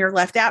in and you're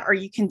left out, or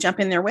you can jump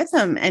in there with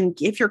them and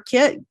give your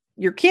kid,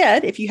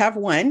 if you have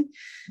one,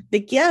 the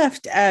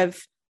gift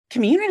of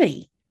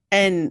community.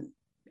 And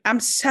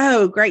I'm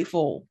so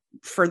grateful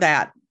for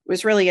that. It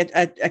was really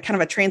a kind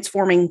of a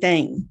transforming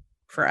thing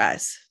for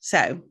us.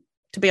 So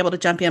to be able to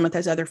jump in with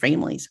those other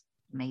families.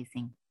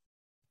 Amazing.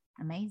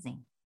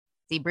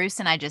 See, Bruce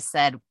and I just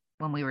said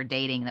when we were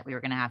dating that we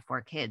were going to have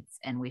 4 kids,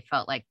 and we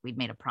felt like we'd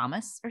made a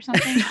promise or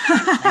something.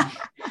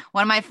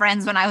 One of my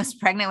friends, when I was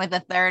pregnant with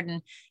a 3rd,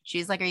 and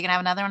she's like, "Are you going to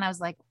have another one?" I was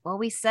like, "Well,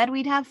 we said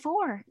we'd have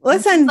 4."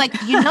 Listen, like,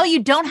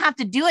 you don't have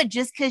to do it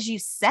just because you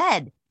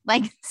said.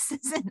 Like, this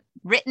isn't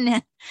written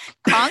in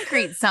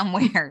concrete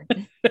somewhere.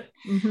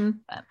 Mm-hmm.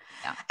 But,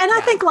 and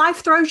I think life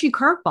throws you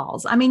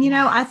curveballs. I mean,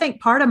 I think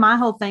part of my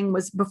whole thing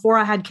was before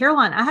I had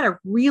Caroline, I had a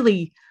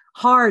really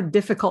hard,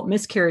 difficult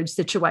miscarriage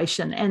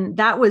situation. And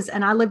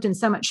I lived in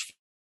so much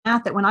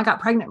that when I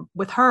got pregnant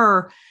with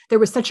her, there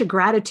was such a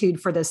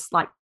gratitude for this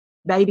like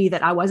baby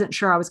that I wasn't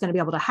sure I was going to be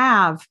able to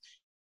have,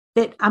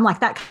 that I'm like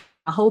that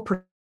a whole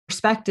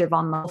perspective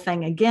on the whole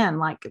thing again,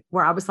 like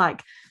where I was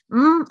like,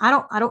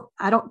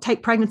 I don't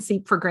take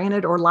pregnancy for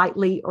granted or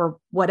lightly or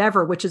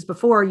whatever, which is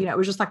before, it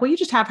was just like, well, you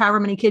just have however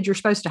many kids you're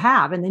supposed to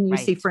have. And then you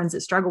see friends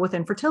that struggle with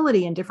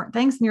infertility and different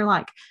things. And you're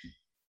like,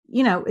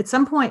 at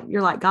some point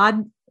you're like,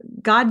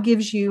 God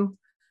gives you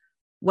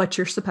what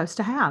you're supposed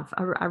to have.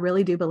 I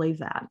really do believe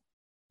that.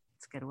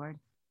 It's a good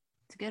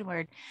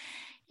word.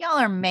 Y'all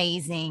are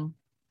amazing.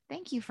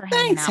 Thank you for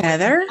hanging out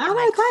Heather. with me in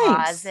my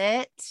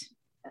closet.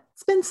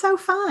 It's been so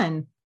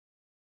fun.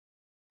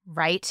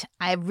 Right.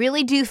 I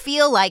really do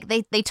feel like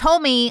they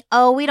told me,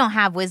 oh, we don't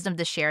have wisdom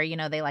to share.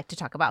 They like to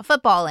talk about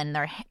football and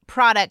their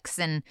products.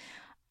 And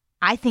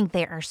I think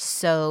they are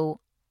so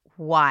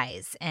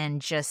wise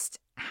and just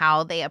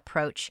how they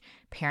approach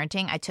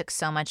parenting. I took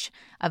so much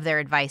of their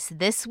advice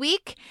this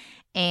week,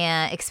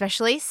 and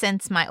especially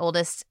since my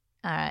oldest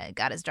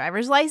got his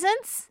driver's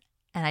license,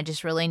 and I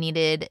just really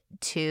needed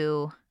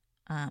to,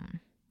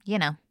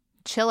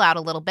 chill out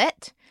a little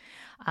bit.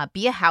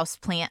 Be a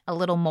houseplant a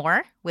little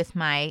more with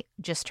my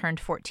just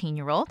turned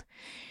 14-year-old.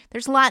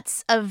 There's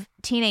lots of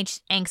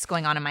teenage angst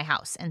going on in my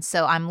house. And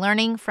so I'm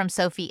learning from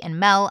Sophie and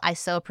Mel. I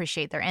so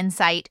appreciate their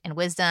insight and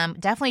wisdom.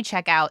 Definitely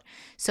check out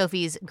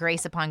Sophie's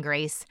Grace Upon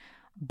Grace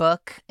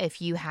book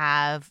if you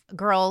have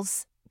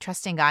girls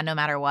trusting God no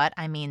matter what.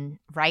 I mean,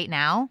 right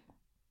now,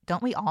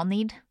 don't we all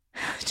need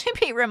to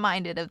be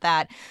reminded of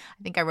that?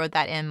 I think I wrote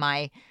that in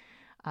my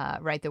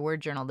Write the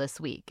Word journal this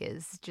week,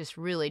 is just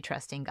really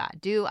trusting God.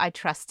 Do I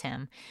trust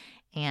him?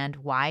 And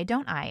why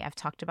don't I? I've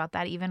talked about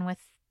that even with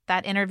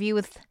that interview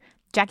with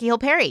Jackie Hill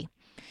Perry.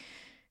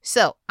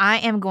 So I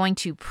am going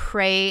to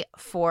pray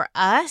for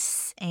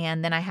us,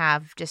 and then I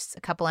have just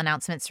a couple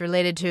announcements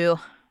related to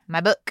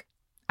my book.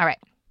 All right.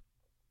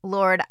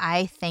 Lord,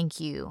 I thank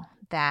you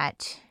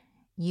that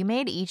you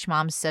made each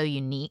mom so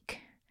unique.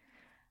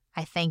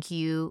 I thank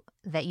you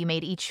that you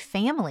made each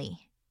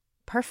family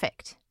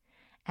perfect,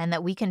 and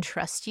that we can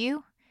trust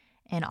you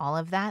in all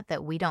of that,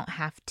 that we don't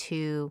have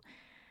to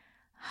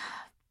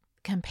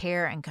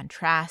compare and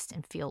contrast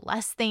and feel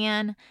less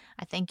than.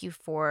 I thank you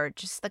for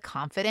just the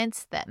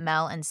confidence that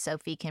Mel and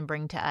Sophie can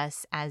bring to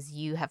us as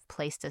you have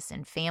placed us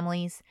in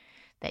families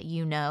that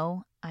you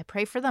know. I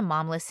pray for the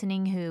mom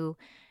listening who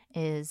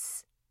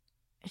is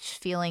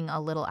feeling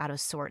a little out of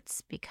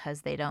sorts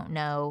because they don't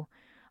know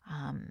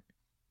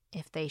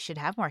if they should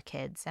have more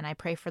kids. And I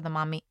pray for the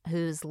mom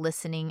who's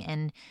listening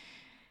and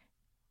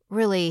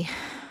really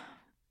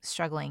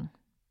struggling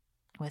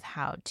with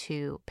how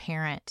to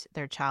parent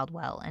their child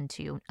well and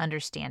to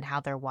understand how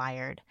they're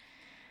wired.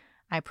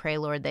 I pray,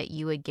 Lord, that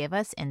you would give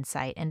us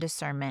insight and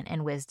discernment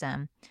and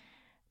wisdom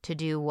to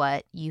do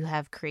what you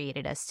have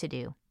created us to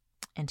do,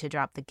 and to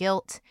drop the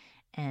guilt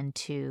and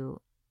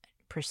to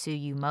pursue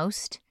you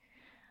most.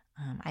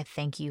 I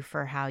thank you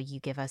for how you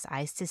give us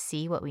eyes to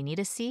see what we need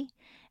to see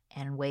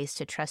and ways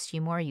to trust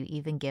you more. You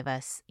even give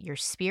us your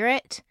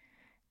spirit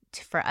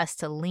for us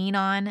to lean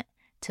on,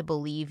 to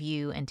believe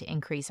you, and to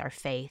increase our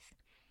faith.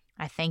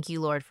 I thank you,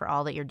 Lord, for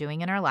all that you're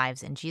doing in our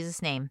lives. In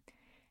Jesus' name,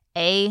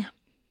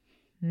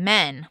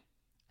 amen.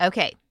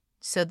 Okay,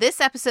 so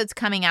this episode's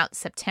coming out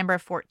September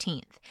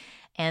 14th.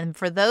 And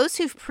for those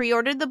who've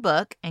pre-ordered the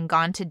book and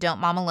gone to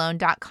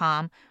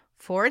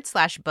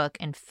don'tmomalone.com/book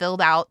and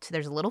filled out,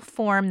 there's a little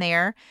form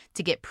there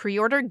to get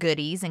pre-order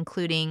goodies,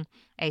 including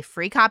a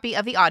free copy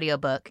of the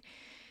audiobook.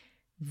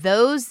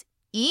 Those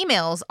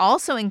emails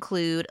also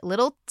include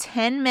little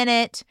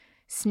 10-minute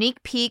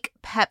sneak peek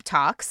pep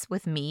talks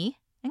with me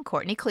and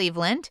Courtney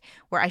Cleveland,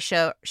 where I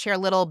share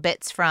little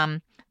bits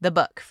from the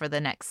book for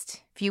the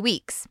next few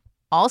weeks.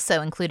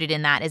 Also included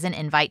in that is an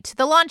invite to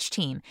the launch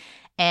team.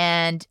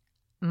 And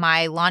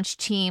my launch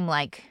team,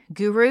 like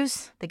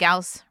gurus, the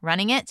gals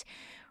running it,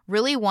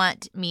 really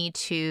want me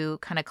to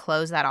kind of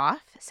close that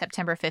off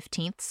September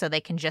 15th so they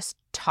can just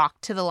talk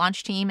to the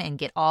launch team and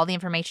get all the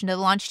information to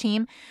the launch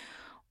team.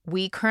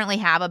 We currently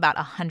have about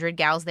 100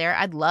 gals there.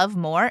 I'd love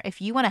more.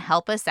 If you want to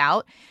help us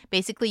out,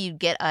 basically you'd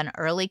get an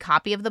early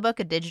copy of the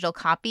book, a digital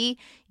copy.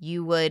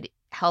 You would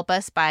help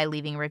us by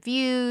leaving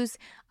reviews.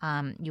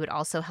 You would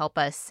also help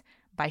us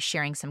by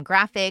sharing some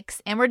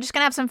graphics. And we're just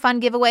going to have some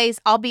fun giveaways.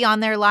 I'll be on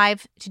there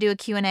live to do a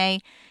Q&A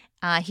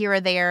here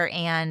or there.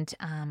 And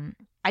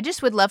I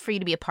just would love for you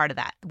to be a part of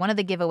that. One of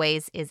the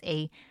giveaways is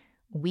a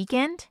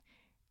weekend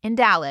in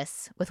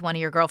Dallas with one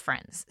of your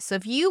girlfriends. So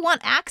if you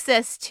want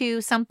access to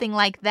something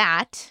like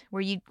that,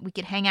 where we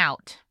could hang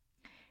out,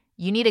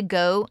 you need to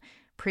go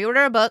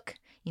pre-order a book.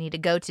 You need to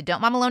go to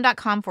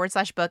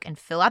don'tmomalone.com/book and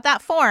fill out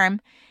that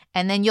form,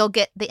 and then you'll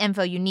get the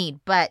info you need.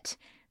 But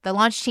the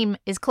launch team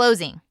is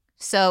closing,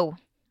 so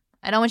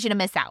I don't want you to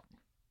miss out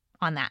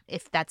on that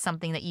if that's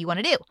something that you want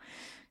to do.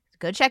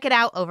 Go check it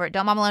out over at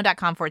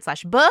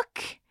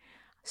don'tmomalone.com/book.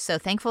 So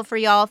thankful for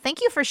y'all.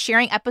 Thank you for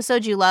sharing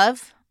episodes you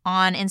love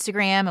on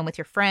Instagram and with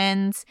your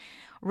friends.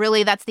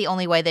 Really, that's the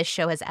only way this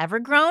show has ever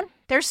grown.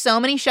 There's so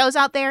many shows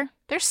out there.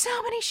 There's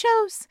so many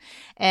shows.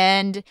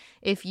 And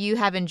if you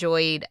have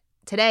enjoyed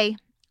today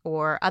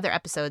or other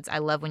episodes, I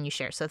love when you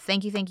share. So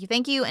thank you, thank you,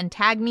 thank you. And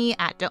tag me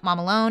at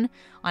don'tmomalone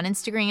on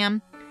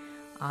Instagram.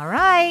 All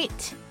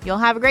right. You'll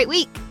have a great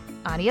week.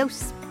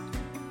 Adios.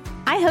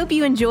 I hope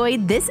you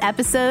enjoyed this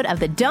episode of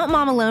the Don't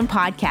Mom Alone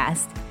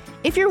podcast.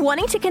 If you're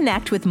wanting to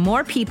connect with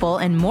more people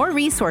and more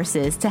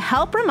resources to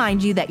help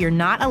remind you that you're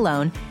not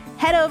alone,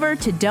 head over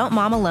to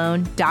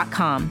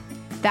don'tmomalone.com.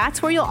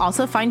 That's where you'll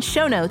also find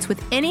show notes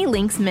with any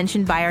links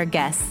mentioned by our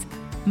guests.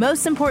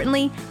 Most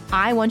importantly,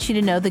 I want you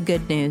to know the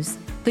good news,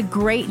 the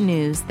great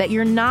news that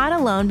you're not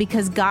alone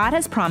because God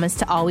has promised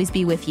to always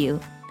be with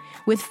you.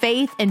 With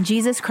faith in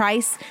Jesus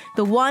Christ,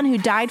 the one who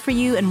died for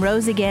you and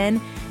rose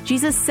again,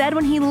 Jesus said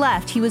when he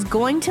left, he was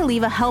going to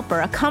leave a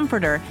helper, a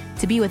comforter,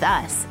 to be with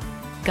us.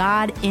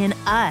 God in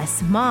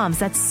us. Moms,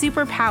 that's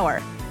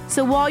superpower.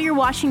 So while you're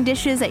washing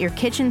dishes at your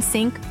kitchen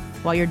sink,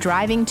 while you're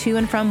driving to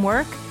and from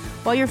work,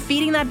 while you're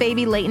feeding that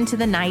baby late into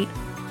the night,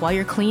 while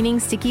you're cleaning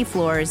sticky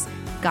floors,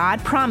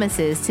 God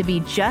promises to be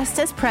just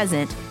as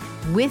present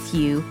with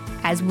you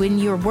as when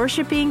you're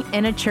worshiping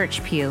in a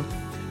church pew.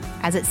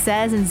 As it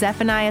says in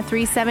Zephaniah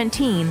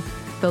 3:17,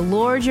 the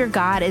Lord your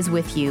God is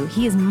with you.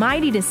 He is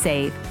mighty to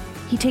save.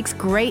 He takes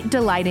great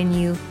delight in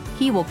you.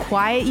 He will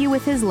quiet you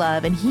with his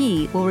love, and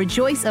he will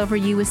rejoice over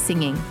you with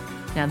singing.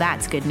 Now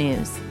that's good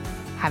news.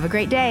 Have a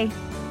great day.